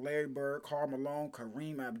Duncan, Larry Bird, Karl Malone,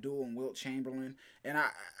 Kareem Abdul, and Wilt Chamberlain. And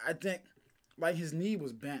I think, like, his knee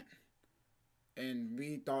was bent. And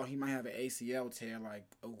we thought he might have an ACL tear like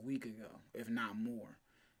a week ago, if not more.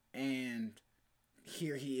 And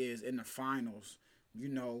here he is in the finals,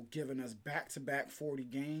 giving us back-to-back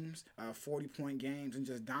 40-point games, and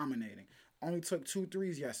just dominating. Only took 2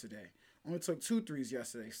 threes yesterday.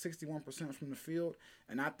 61% from the field.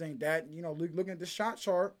 And I think that, looking at the shot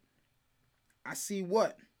chart, I see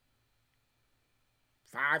 5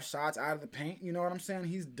 shots out of the paint. You know what I'm saying?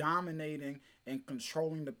 He's dominating and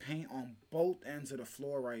controlling the paint on both ends of the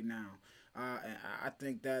floor right now. And I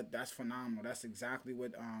think that's phenomenal. That's exactly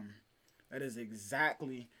what that is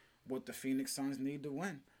exactly what the Phoenix Suns need to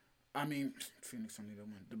win. I mean, Phoenix Suns need to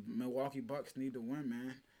win. The Milwaukee Bucks need to win,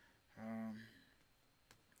 man.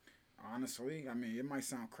 Honestly, I mean, it might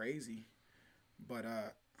sound crazy, but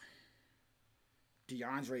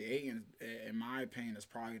DeAndre Ayton, in my opinion, is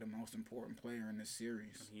probably the most important player in this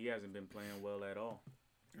series. He hasn't been playing well at all.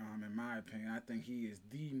 In my opinion, I think he is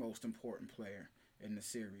the most important player in the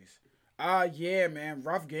series. Yeah, man,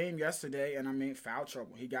 rough game yesterday, and I mean, foul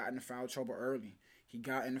trouble. He got into foul trouble early.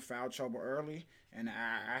 And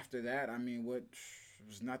after that, I mean, it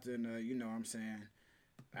was nothing, you know what I'm saying?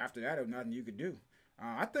 After that, there was nothing you could do.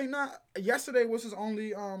 I think not. Yesterday was his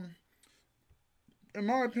only, in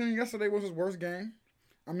my opinion, yesterday was his worst game.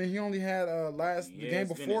 I mean, he only had the game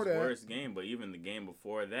before that. Worst game, but even the game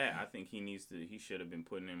before that, I think he should have been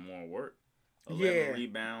putting in more work. 11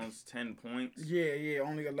 rebounds, 10 points. Yeah,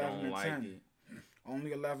 only 11 and 10.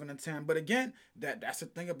 Only 11 and 10. But again, that's the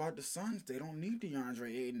thing about the Suns. They don't need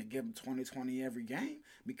DeAndre Ayton to give him 20 every game.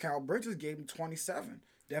 Mikal Bridges gave him 27.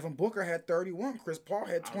 Devin Booker had 31. Chris Paul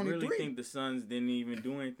had 23. I really think the Suns didn't even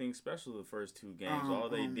do anything special the first 2 games. All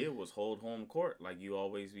they did was hold home court, like you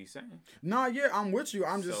always be saying. Nah, yeah, I'm with you.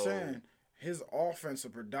 I'm just saying his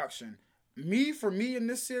offensive production. For me in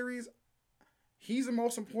this series, he's the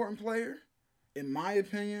most important player, in my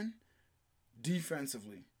opinion,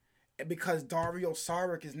 defensively. Because Dario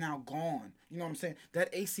Saric is now gone. You know what I'm saying?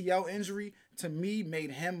 That ACL injury, to me,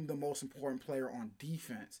 made him the most important player on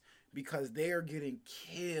defense. Because they are getting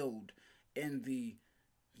killed in the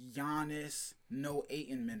Giannis, no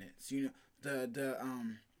Ayton minutes.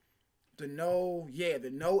 The no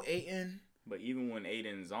Ayton. But even when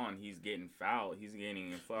Aiden's on, he's getting fouled. He's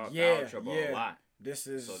getting in foul trouble a lot.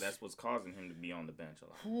 So that's what's causing him to be on the bench a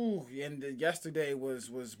lot. Whew, and yesterday was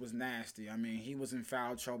nasty. I mean, he was in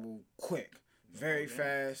foul trouble quick, very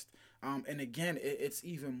fast. And again, it's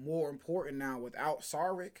even more important now without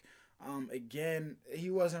Saric. Again, he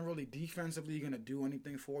wasn't really defensively going to do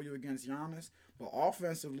anything for you against Giannis. But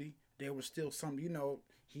offensively, there was still some,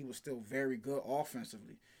 he was still very good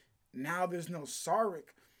offensively. Now there's no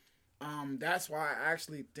Saric. That's why I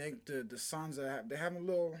actually think the Suns they have a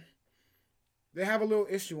little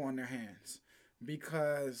issue on their hands,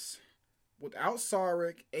 because without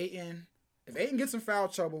Saric, if Ayton gets in foul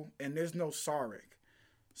trouble and there's no Saric,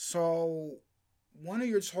 so one of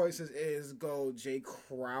your choices is go Jay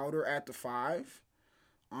Crowder at the 5.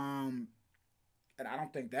 And I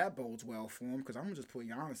don't think that bodes well for him, because I'm going to just put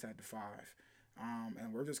Giannis at the 5.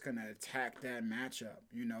 And we're just going to attack that matchup,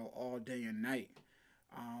 all day and night.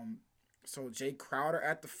 So Jay Crowder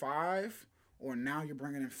at the 5, or now you're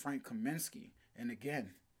bringing in Frank Kaminsky. And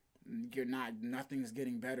again, nothing's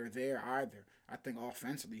getting better there either. I think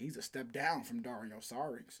offensively, he's a step down from Dario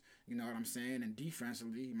Saric. You know what I'm saying? And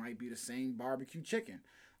defensively, he might be the same barbecue chicken.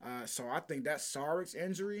 So I think that Saric's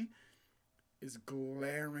injury is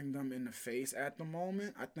glaring them in the face at the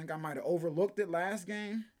moment. I think I might have overlooked it last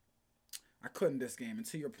game. I couldn't this game. And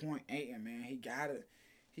to your point, Ayton, man, he gotta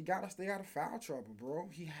stay out of foul trouble, bro.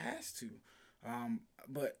 He has to.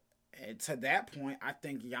 But to that point, I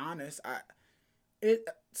think Giannis,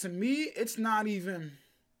 to me, it's not even.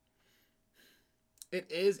 It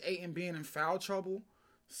is Ayton being in foul trouble.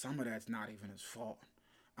 Some of that's not even his fault.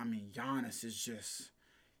 I mean, Giannis is just.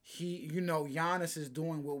 Giannis is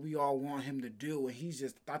doing what we all want him to do, and he's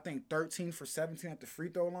just, I think, 13 for 17 at the free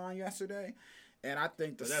throw line yesterday. And I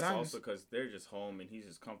think the Suns. That's also because they're just home, and he's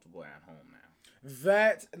just comfortable at home now.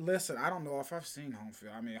 Listen, I don't know if I've seen home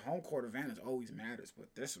field. I mean, home court advantage always matters,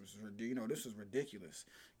 but this was ridiculous.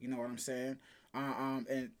 You know what I'm saying?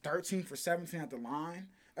 And 13 for 17 at the line.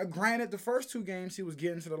 Granted, the first 2 games he was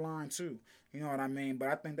getting to the line too. You know what I mean? But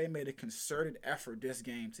I think they made a concerted effort this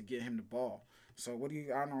game to get him the ball. So what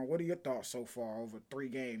are your thoughts so far over 3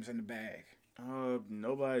 games in the bag?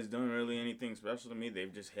 Nobody's done really anything special to me.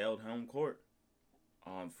 They've just held home court.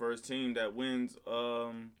 First team that wins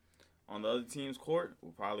on the other team's court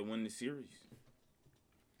will probably win the series.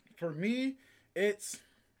 For me, it's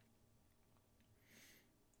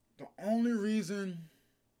the only reason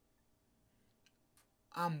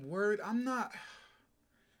I'm worried. Only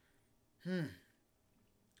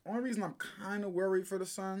reason I'm kind of worried for the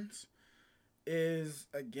Suns is,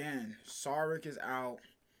 again, Saric is out.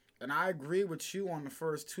 And I agree with you on the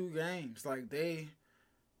first 2 games. Like,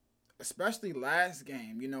 especially last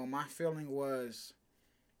game, my feeling was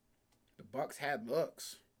the Bucks had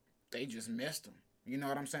looks. They just missed them. You know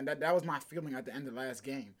what I'm saying? That was my feeling at the end of last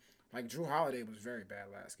game. Like, Jrue Holiday was very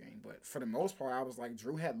bad last game. But for the most part, I was like,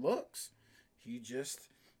 Jrue had looks.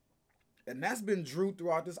 And that's been Jrue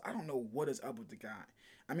throughout this. I don't know what is up with the guy.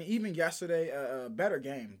 I mean, even yesterday, better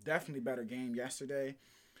game. Definitely better game yesterday.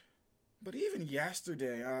 But even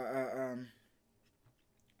yesterday,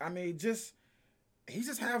 he's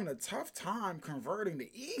just having a tough time converting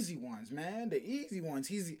the easy ones, man. The easy ones.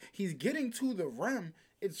 He's getting to the rim.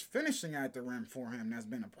 It's finishing at the rim for him. That's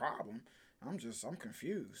been a problem. I'm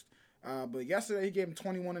confused. But yesterday he gave him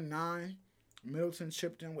 21 and 9. Middleton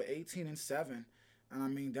chipped in with 18 and 7. And I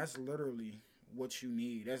mean, that's literally what you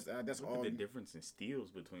need. That's Look all. At the difference in steals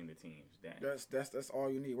between the teams. Dang. That's all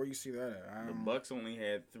you need. Where you see that at? The Bucks only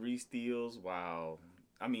had 3 steals, while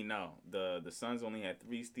the Suns only had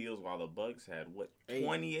 3 steals, while the Bucks had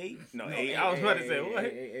 28? No, 8. I was about to say what?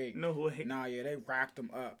 8. No way. Nah, yeah, they racked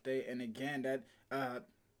them up. And again,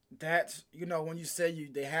 that's when you say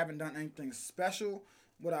they haven't done anything special.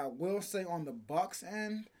 What I will say on the Bucks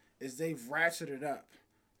end is they've ratcheted up.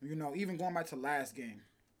 Even going back to last game,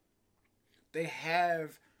 they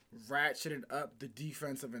have ratcheted up the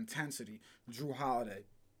defensive intensity. Jrue Holiday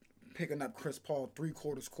picking up Chris Paul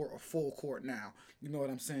 3/4 court or full court now. You know what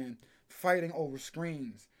I'm saying? Fighting over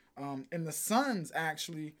screens. And the Suns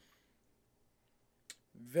actually,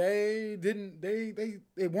 they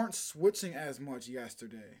weren't switching as much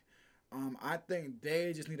yesterday. I think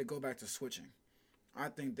they just need to go back to switching. I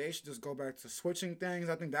think they should just go back to switching things.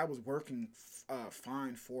 I think that was working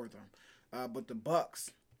fine for them. But the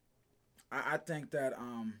Bucks, I think that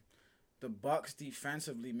the Bucks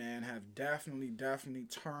defensively, man, have definitely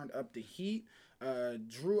turned up the heat.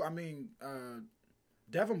 Devin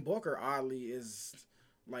Booker, oddly, is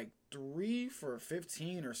like 3 for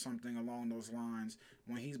 15 or something along those lines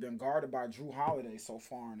when he's been guarded by Jrue Holiday so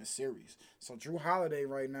far in the series. So Jrue Holiday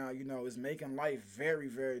right now, is making life very,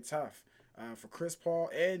 very tough for Chris Paul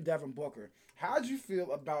and Devin Booker. How'd you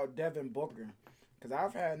feel about Devin Booker? Because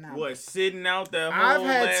I've had now... sitting out that whole I've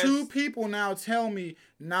had 2 people now tell me,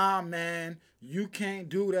 nah, man, you can't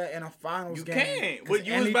do that in a finals game. You can't. But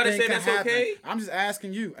you was about to say that's okay? I'm just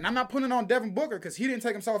asking you. And I'm not putting it on Devin Booker because he didn't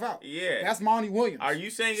take himself out. Yeah. That's Monty Williams. Are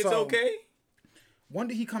you saying it's okay? When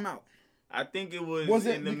did he come out? I think it was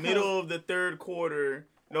in the middle of the third quarter.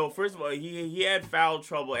 No, first of all, he had foul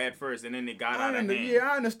trouble at first, and then it got out of hand.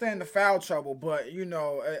 Yeah, I understand the foul trouble, but,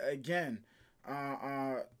 again, hold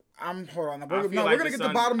on. We're gonna get to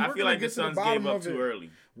the bottom. I feel like the Suns gave up too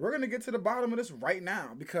early. We're gonna get to the bottom of this right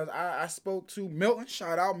now because I spoke to Milton.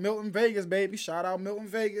 Shout out Milton Vegas, baby. Shout out Milton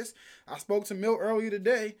Vegas. I spoke to Milt earlier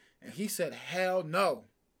today, and he said, "Hell no."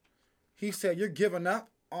 He said, "You're giving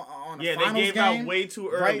up on a finals game." They gave out way too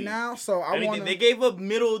early right now. So they gave up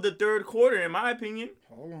middle of the third quarter, in my opinion.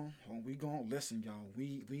 Hold on. We gonna listen, y'all.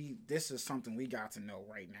 We this is something we got to know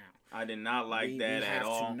right now. I did not like that at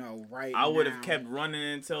all. To know right I would have kept running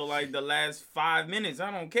until like the last 5 minutes.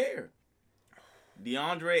 I don't care.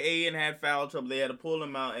 DeAndre Ayton had foul trouble. They had to pull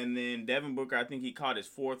him out, and then Devin Booker, I think he caught his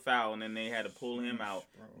 4th foul, and then they had to pull him out.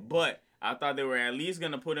 But I thought they were at least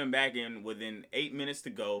gonna put him back in within 8 minutes to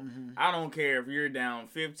go. Mm-hmm. I don't care if you're down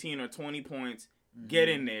 15 or 20 points. Mm-hmm. Get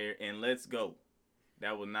in there and let's go.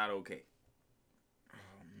 That was not okay.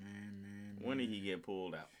 Oh man. When did he get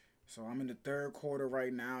pulled out? So I'm in the third quarter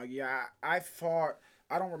right now. Yeah, I thought,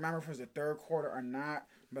 I don't remember if it was the third quarter or not,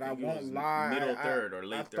 but I won't lie. Middle third or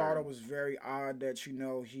late third. I thought it was very odd that,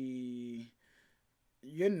 he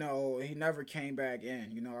never came back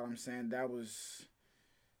in. You know what I'm saying? That was,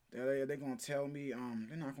 they're going to tell me,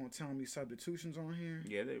 they're not going to tell me substitutions on here.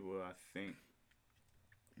 Yeah, they will, I think.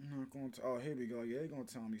 I'm not going to, here we go. Yeah, they're going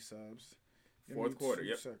to tell me subs. Fourth quarter,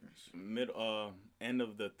 yep. Seconds. End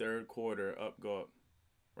of the third quarter, go up.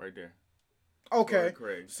 Right there. Okay.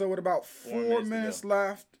 So with about 4 minutes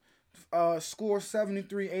left, score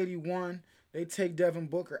 73-81. They take Devin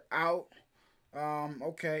Booker out.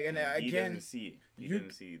 Okay, and he again, didn't see it. He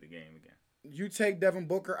didn't see the game again. You take Devin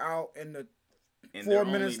Booker out in the and 4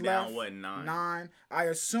 minutes down, left. What, 9? I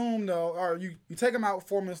assume though, or you take him out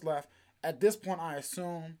 4 minutes left. At this point, I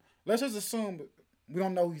assume. Let's just assume we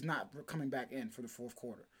don't know he's not coming back in for the fourth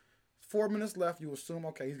quarter. 4 minutes left. You assume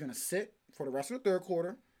he's gonna sit for the rest of the third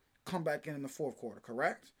quarter, come back in the fourth quarter,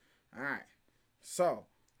 correct? All right. So.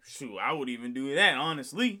 Shoot, I would even do that,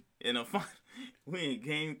 honestly. In a final. We in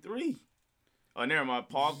game 3. Oh, never mind.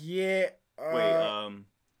 Paul. Yeah.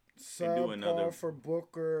 So do another. Paul for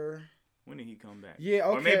Booker. When did he come back? Yeah,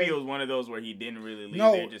 okay. Or maybe it was one of those where he didn't really leave.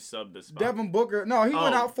 They just subbed the spot. Devin Booker. No, he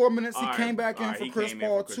went out 4 minutes. He came back in for Chris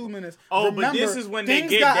Paul 2 minutes. Oh, remember, but this is when they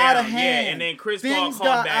get down. Out of hand. Yeah, and then Chris Paul called back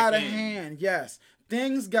in. Things got out of hand, yes.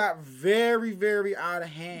 Things got very, very out of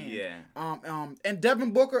hand. Yeah. And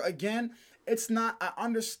Devin Booker, again, it's not, I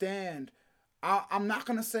understand. I'm not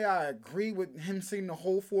going to say I agree with him seeing the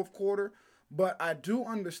whole fourth quarter, but I do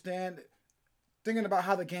understand thinking about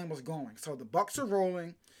how the game was going. So the Bucks are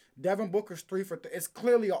rolling. Devin Booker's 3 for it's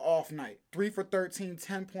clearly an off night. 3 for 13,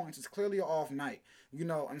 10 points. It's clearly an off night.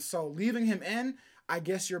 And so leaving him in, I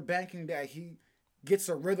guess you're banking that he gets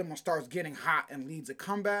a rhythm and starts getting hot and leads a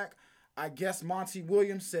comeback. I guess Monty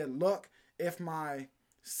Williams said, look, if my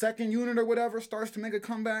second unit or whatever starts to make a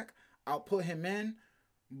comeback, I'll put him in.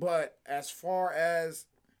 But as far as,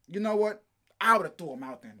 you know what? I would have threw him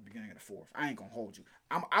out there in the beginning of the fourth. I ain't going to hold you.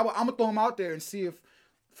 I'm going to throw him out there and see if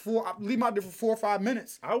leave him out there for 4 or 5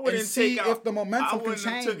 minutes. I wouldn't see if the momentum can change.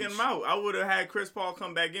 I wouldn't have taken him out. I would have had Chris Paul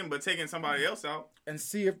come back in, but taking somebody else out. And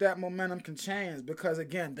see if that momentum can change. Because,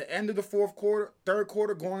 again, the end of the fourth quarter, third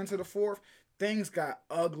quarter, going into the fourth, things got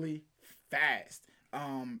ugly fast.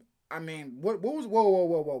 I mean, what was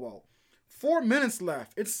whoa. 4 minutes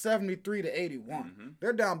left. It's 73-81. Mm-hmm.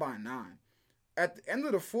 They're down by 9. At the end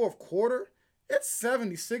of the fourth quarter, it's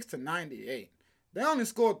 76-98. They only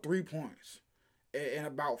scored 3 points in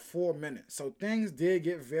about 4 minutes. So things did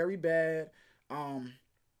get very bad.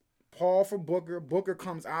 Paul for Booker. Booker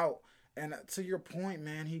comes out. And to your point,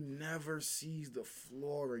 man, he never sees the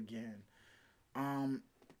floor again. And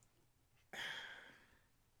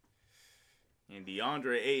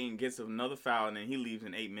DeAndre Ayton gets another foul, and then he leaves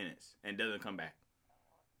in 8 minutes and doesn't come back.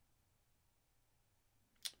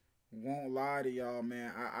 Won't lie to y'all,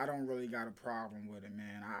 man. I don't really got a problem with it,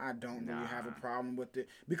 man. I don't really have a problem with it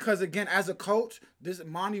because again, as a coach, this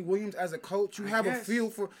Monty Williams as a coach, you have a feel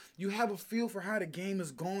for how the game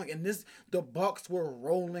is going, and the Bucks were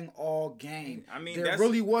rolling all game. I mean, there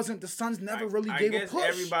really wasn't. The Suns never really gave a push. I guess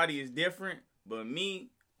everybody is different, but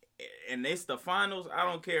me, and it's the finals. I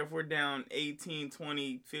don't care if we're down 18,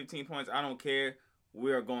 20, 15 points. I don't care.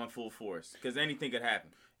 We are going full force because anything could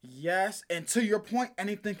happen. Yes, and to your point,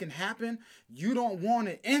 anything can happen. You don't want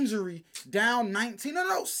an injury down 19.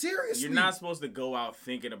 No, seriously. You're not supposed to go out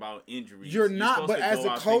thinking about injuries. You're not, but as a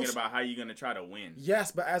coach, thinking about how you're going to try to win.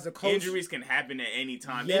 Yes, but as a coach, injuries can happen at any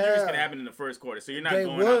time. Yeah, injuries can happen in the first quarter, so you're not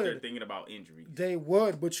going out there thinking about injuries. They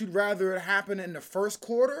would, but you'd rather it happen in the first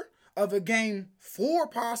quarter of a game 4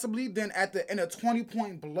 possibly than in a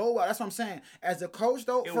 20-point blowout. That's what I'm saying. As a coach,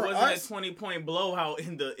 though, it wasn't a 20-point blowout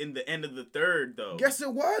in the end of the third, though. Yes,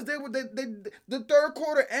 it was. The third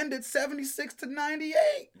quarter ended 76-98.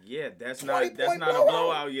 Yeah, that's not a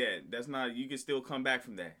blowout yet. That's not. You can still come back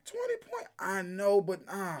from that. 20-point. I know, but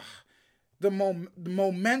the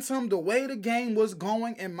momentum, the way the game was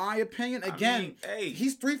going, in my opinion, again,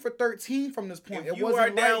 he's 3 for 13 from this point. If you are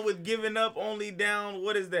down with giving up, only down,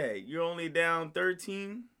 what is that? You're only down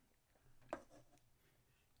 13?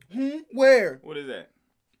 Where? What is that?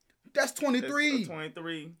 That's 23. That's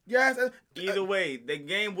 23. Yes. Either way, the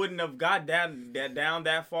game wouldn't have got down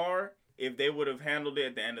that far if they would have handled it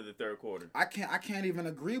at the end of the third quarter. I can't even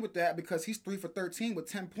agree with that because he's 3 for 13 with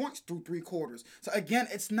 10 points through 3 quarters. So again,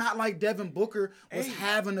 it's not like Devin Booker was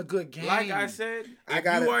having a good game. Like I said, if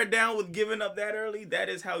you are down with giving up that early, that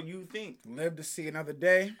is how you think. Live to see another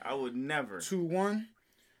day. I would never. 2-1.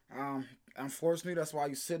 Unfortunately, that's why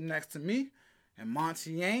you're sitting next to me, and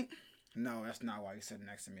Monty ain't. No, that's not why you're sitting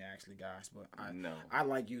next to me, actually, guys. But I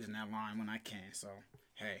like using that line when I can. So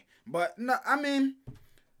hey, but no, I mean.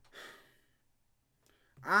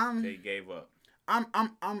 They gave up. I'm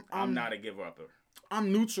not a give-upper.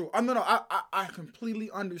 I'm neutral. I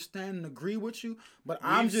completely understand and agree with you, but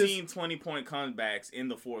We've seen 20-point comebacks in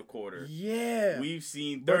the fourth quarter. Yeah. We've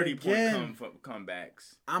seen 30-point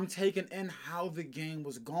comebacks. I'm taking in how the game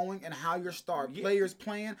was going and how your star players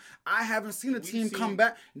playing. I haven't seen a team come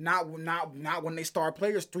back. Not when they star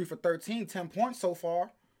players 3 for 13, 10 points so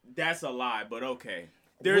far. That's a lie, but okay.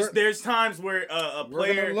 There's times where a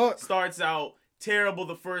player starts out terrible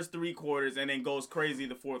the first 3 quarters and then goes crazy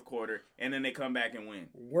the fourth quarter and then they come back and win.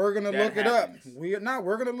 We're gonna look it up. We're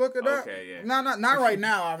gonna look it up. Okay, yeah. Not right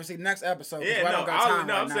now. Obviously, next episode. Yeah,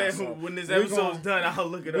 I'm saying when this episode's done, I'll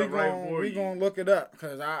look it up right for you. We're gonna look it up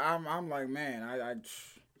because I'm like, man,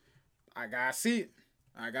 I gotta see it.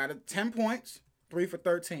 I got it. 10 points, 3 for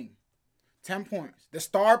 13. 10 points. The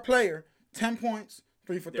star player, 10 points,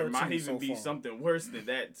 3 for 13. There might even be something worse than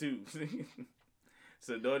that too.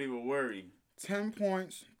 So don't even worry. 10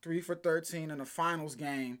 points, 3 for 13 in a finals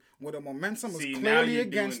game where the momentum was clearly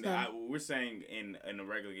against them. We're saying in a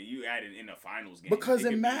regular game. You added in a finals game. Because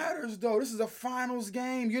it matters, though. This is a finals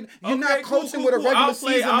game. You're not coaching with a regular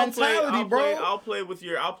season mentality, bro. I'll play with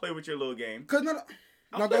your little game. Go ahead.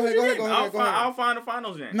 I'll find a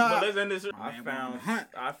finals game. But let's end this.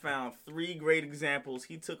 I found 3 great examples.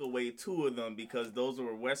 He took away 2 of them because those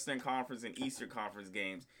were Western Conference and Eastern Conference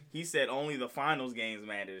games. He said only the finals games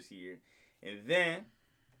matter this year. And then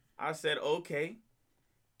I said, okay,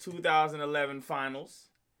 2011 finals,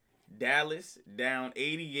 Dallas down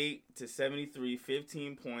 88-73,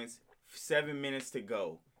 15 points, 7 minutes to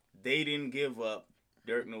go. They didn't give up.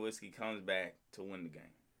 Dirk Nowitzki comes back to win the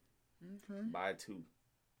game by 2.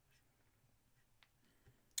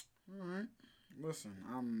 All right. Listen,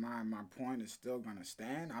 my point is still going to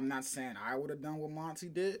stand. I'm not saying I would have done what Monty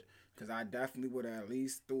did. Because I definitely would have at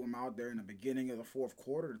least threw him out there in the beginning of the fourth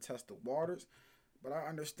quarter to test the waters. But I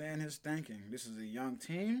understand his thinking. This is a young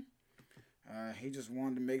team. He just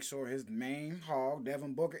wanted to make sure his main hog,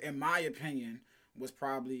 Devin Booker, in my opinion, was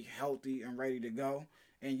probably healthy and ready to go.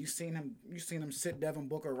 And you seen him sit Devin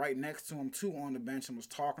Booker right next to him too on the bench and was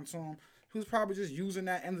talking to him. He was probably just using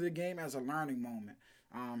that end of the game as a learning moment.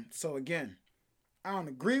 So again, I don't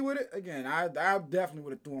agree with it. Again, I definitely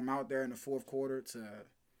would have threw him out there in the fourth quarter to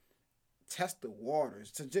test the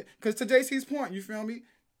waters. Because to JC's point, you feel me?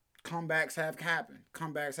 Comebacks have happened.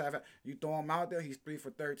 You throw him out there, he's 3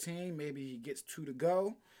 for 13. Maybe he gets 2 to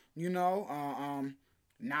go. Now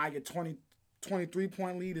your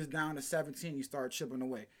 23-point lead is down to 17. You start chipping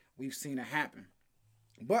away. We've seen it happen.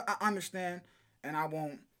 But I understand, and I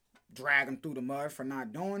won't drag him through the mud for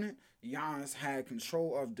not doing it. Giannis had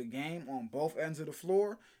control of the game on both ends of the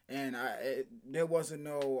floor, and there wasn't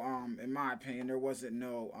no, in my opinion, there wasn't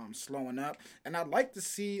no slowing up. And I'd like to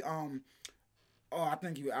see Oh, I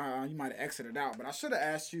think you might have exited out, but I should have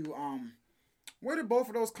asked you where did both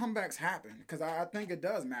of those comebacks happen? Because I think it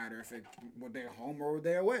does matter if were they home or were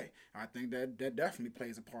they away. I think that definitely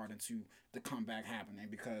plays a part into the comeback happening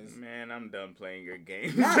because man, I'm done playing your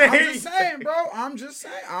game. Nah, I'm just saying, bro. I'm just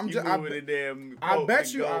saying. I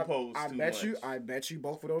bet you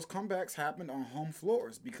both of those comebacks happened on home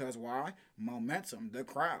floors because why? Momentum, the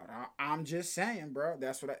crowd. I'm just saying, bro.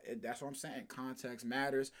 That's what I'm saying. Context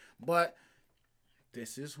matters, but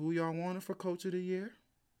this is who y'all wanted for Coach of the Year.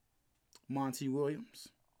 Monty Williams,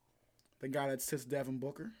 the guy that sits Devin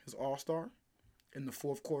Booker, his all-star, in the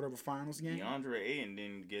fourth quarter of a finals game. DeAndre Ayton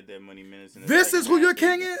didn't get that many minutes. This is who your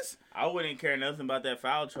king is? I wouldn't care nothing about that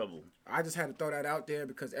foul trouble. I just had to throw that out there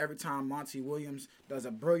because every time Monty Williams does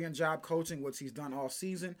a brilliant job coaching, which he's done all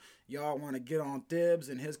season, y'all want to get on Thibs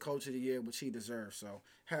and his Coach of the Year, which he deserves. So,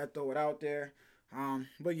 had to throw it out there.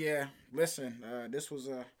 But yeah, listen, this was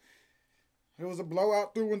it was a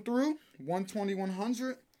blowout through and through,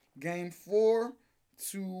 120-100. Game 4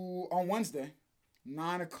 on Wednesday,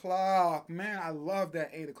 9 o'clock. Man, I love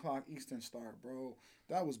that 8 o'clock Eastern start, bro.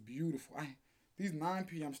 That was beautiful. These 9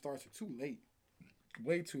 p.m. starts are too late.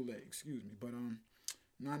 Way too late, excuse me. But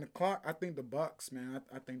 9 o'clock, I think the Bucks, man,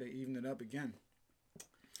 I think they evened it up again.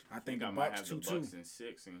 I think the Bucks might have 2-2. The Bucks in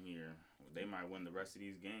 6 in here. They might win the rest of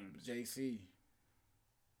these games. JC,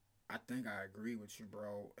 I think I agree with you,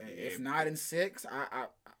 bro. Yeah, if not in 6, I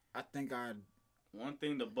think I'd. One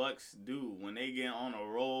thing the Bucks do when they get on a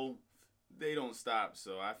roll, they don't stop.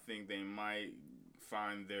 So I think they might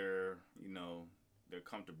find their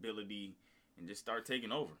comfortability and just start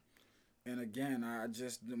taking over. And again, I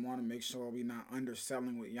just want to make sure we're not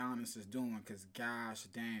underselling what Giannis is doing because, gosh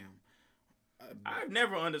damn. I've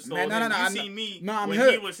never understood him. You see me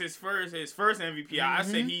when he was his first MVP. Mm-hmm. I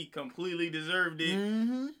said he completely deserved it.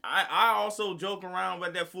 Mm-hmm. I also joke around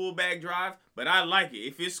about that fullback drive, but I like it.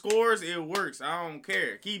 If it scores, it works. I don't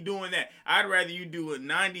care. Keep doing that. I'd rather you do a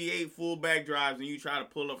 98 fullback drives than you try to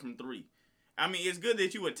pull up from 3. I mean, it's good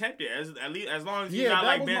that you attempt it as long as you're not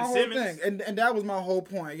like Ben Simmons. And that was my whole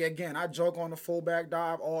point. Again, I joke on the fullback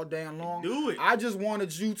dive all day long. Do it. I just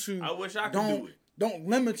wanted you to. I wish I could do it. Don't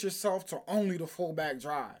limit yourself to only the fullback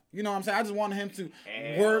drive. You know what I'm saying? I just wanted him to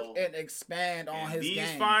work and expand on his game.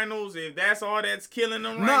 These finals, if that's all that's killing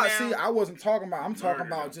them right now. See, I wasn't talking about. I'm talking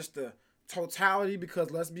about just the totality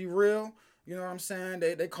because let's be real. You know what I'm saying?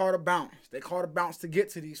 They caught a bounce. They caught a bounce to get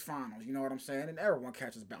to these finals. You know what I'm saying? And everyone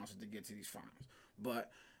catches bounces to get to these finals.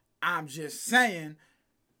 But I'm just saying,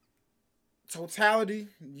 totality,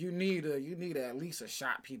 you need at least a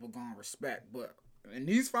shot people gonna respect. But in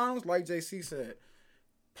these finals, like JC said,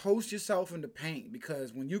 post yourself in the paint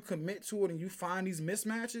because when you commit to it and you find these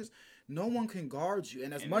mismatches, no one can guard you.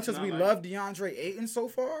 And as much as we love DeAndre Ayton so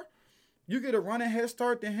far, you get a running head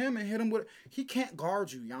start to him and hit him with. He can't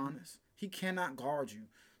guard you, Giannis. He cannot guard you.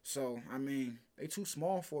 So I mean, they too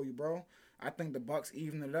small for you, bro. I think the Bucks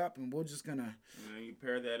even it up, and we're just gonna. You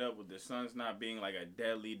pair that up with the Suns not being like a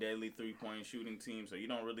deadly 3-point shooting team, so you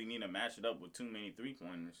don't really need to match it up with too many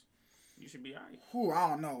 3-pointers. You should be all right. I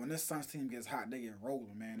don't know. When this Suns team gets hot, they get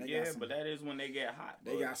rolling, man. But that is when they get hot.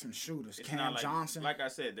 They got some shooters. Cam Johnson. Like I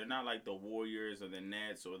said, they're not like the Warriors or the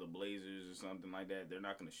Nets or the Blazers or something like that. They're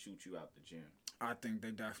not going to shoot you out the gym. I think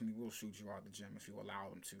they definitely will shoot you out the gym if you allow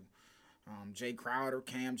them to. Jay Crowder,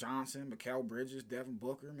 Cam Johnson, Mikal Bridges, Devin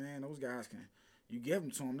Booker, man, those guys can. You give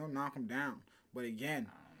them to them, they'll knock them down. But again,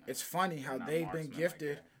 it's funny how they've been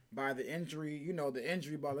gifted by the injury. You know, the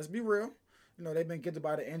injury bug. Let's be real. You know, they've been gifted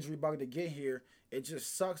by the injury bug to get here. It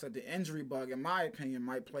just sucks that the injury bug, in my opinion,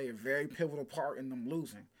 might play a very pivotal part in them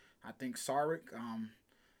losing. I think Saric,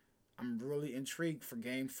 I'm really intrigued for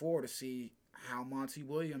Game 4 to see how Monty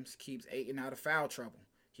Williams keeps Ayton out of foul trouble.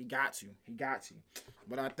 He got to.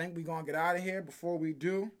 But I think we're going to get out of here. Before we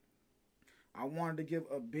do, I wanted to give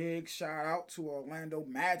a big shout out to Orlando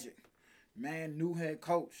Magic. Man, new head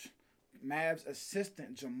coach. Mavs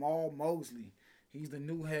assistant Jamal Mosley. He's the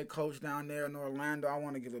new head coach down there in Orlando. I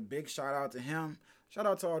want to give a big shout out to him. Shout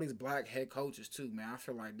out to all these black head coaches too, man. I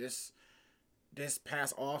feel like this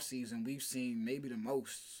past offseason, we've seen maybe the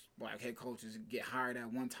most black head coaches get hired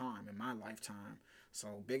at one time in my lifetime.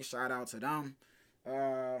 So big shout out to them.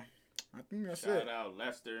 I think that's it. Shout out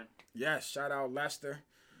Lester. Yes, shout out Lester.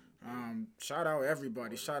 Shout out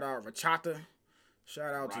everybody. Shout out Rachata.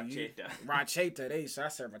 Shout out to you. Racheta. I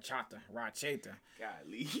said Rachata. Racheta.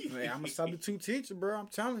 Golly. Hey, I'm a substitute teacher, bro. I'm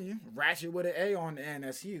telling you. Ratchet with an A on the end,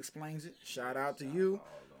 as he explains it. Shout out to you.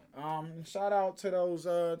 Shout out to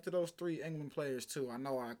those 3 England players too. I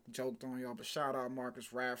know I joked on y'all, but shout out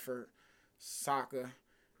Marcus Radford, Saka,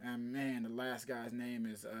 and man, the last guy's name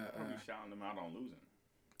is I'll be shouting them out on losing.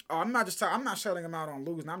 I'm not shouting them out on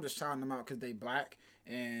losing. I'm just shouting them out because they black.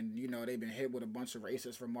 And, you know, they've been hit with a bunch of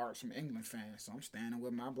racist remarks from England fans. So I'm standing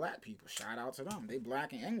with my black people. Shout out to them. They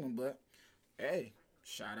black in England, but, hey,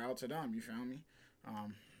 shout out to them. You feel me?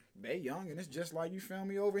 They young, and it's just like, you feel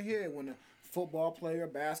me, over here. When a football player,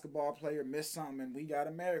 basketball player miss something, and we got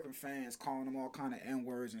American fans calling them all kind of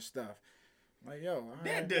N-words and stuff. Like, yo.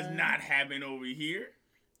 That does not happen over here.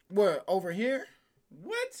 What, over here?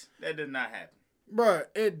 What? That does not happen. Bruh,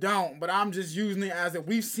 it don't. But I'm just using it as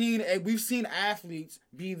we've seen athletes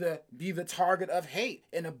be the target of hate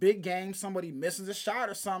in a big game. Somebody misses a shot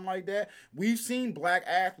or something like that. We've seen black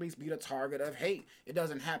athletes be the target of hate. It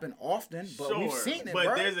doesn't happen often, but we've seen it.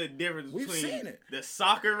 But there's a difference between the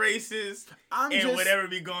soccer races and whatever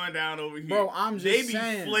be going down over here. Bro, they be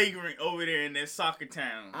flagrant over there in that soccer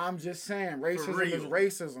town. I'm just saying, racism is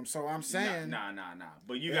racism. So I'm saying, nah.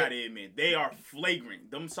 But you gotta admit, they are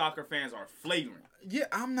flagrant. Them soccer fans are flagrant. Yeah,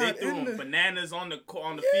 I'm not. They threw bananas on the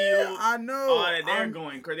field. I know. All that they're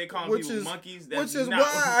going crazy. They calling people monkeys. Which is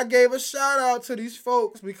why I gave a shout out to these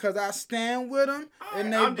folks, because I stand with them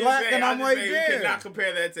and they black and I'm right there. You cannot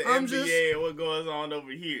compare that to NBA and what goes on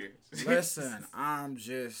over here. Listen, I'm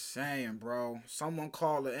just saying, bro. Someone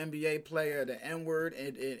called an NBA player the N-word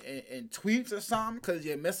in tweets or something because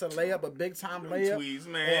you miss a layup, a big time layup, tweets,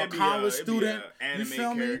 man. Or a college student. You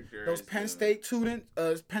feel me? Those Penn State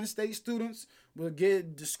students will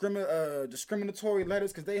get discriminatory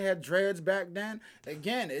letters because they had dreads back then.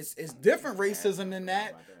 Again, it's different racism than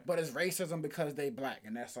that, but it's racism because they black,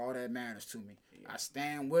 and that's all that matters to me. I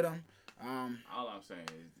stand with them. All I'm saying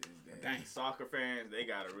is that soccer fans, they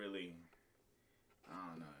gotta really, I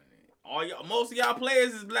don't know. Most of y'all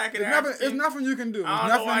players is black and African. It's nothing you can do. I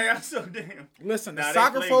don't know why y'all so damn. Listen, the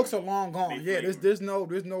soccer folks are long gone. Yeah, there's no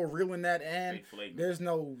reeling that in. There's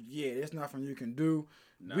nothing you can do.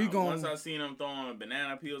 No, once I seen them throwing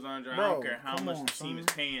banana peels on I don't care how much the team is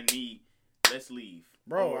paying me. Let's leave,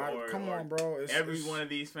 bro. Come on, bro. Every one of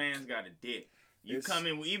these fans got a dick. You come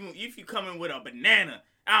in, even if you come in with a banana,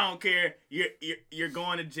 I don't care. You're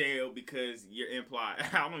going to jail because you're implied.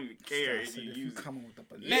 I don't even care if you use it. With a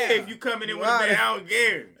banana. Yeah, if you coming in with a banana, I don't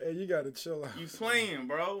care. Hey, you gotta chill out. You playing,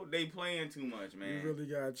 bro. They playing too much, man. You really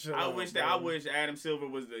gotta chill out. I wish Adam Silver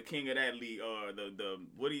was the king of that league, or the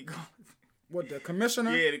what do you call it? What, the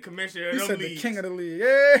commissioner? Yeah, the commissioner. He of said leagues. The king of the league.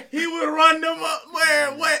 Yeah, he would run them up.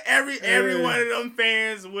 Every one of them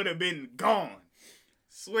fans would have been gone.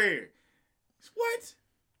 Swear. What?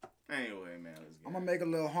 Anyway, man, let's get I'm gonna make a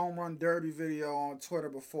little home run derby video on Twitter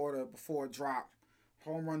before it drop.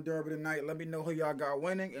 Home run derby tonight. Let me know who y'all got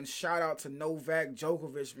winning, and shout out to Novak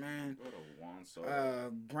Djokovic, man.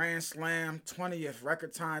 Grand Slam 20th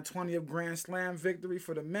record time 20th Grand Slam victory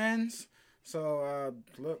for the men's. So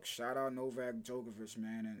look, shout out Novak Djokovic,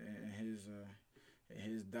 man, and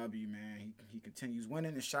his W, man. He continues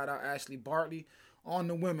winning, and shout out Ashley Bartley on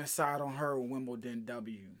the women's side on her Wimbledon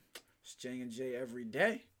W. It's J&J every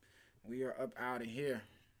day. We are up out of here.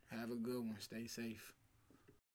 Have a good one. Stay safe.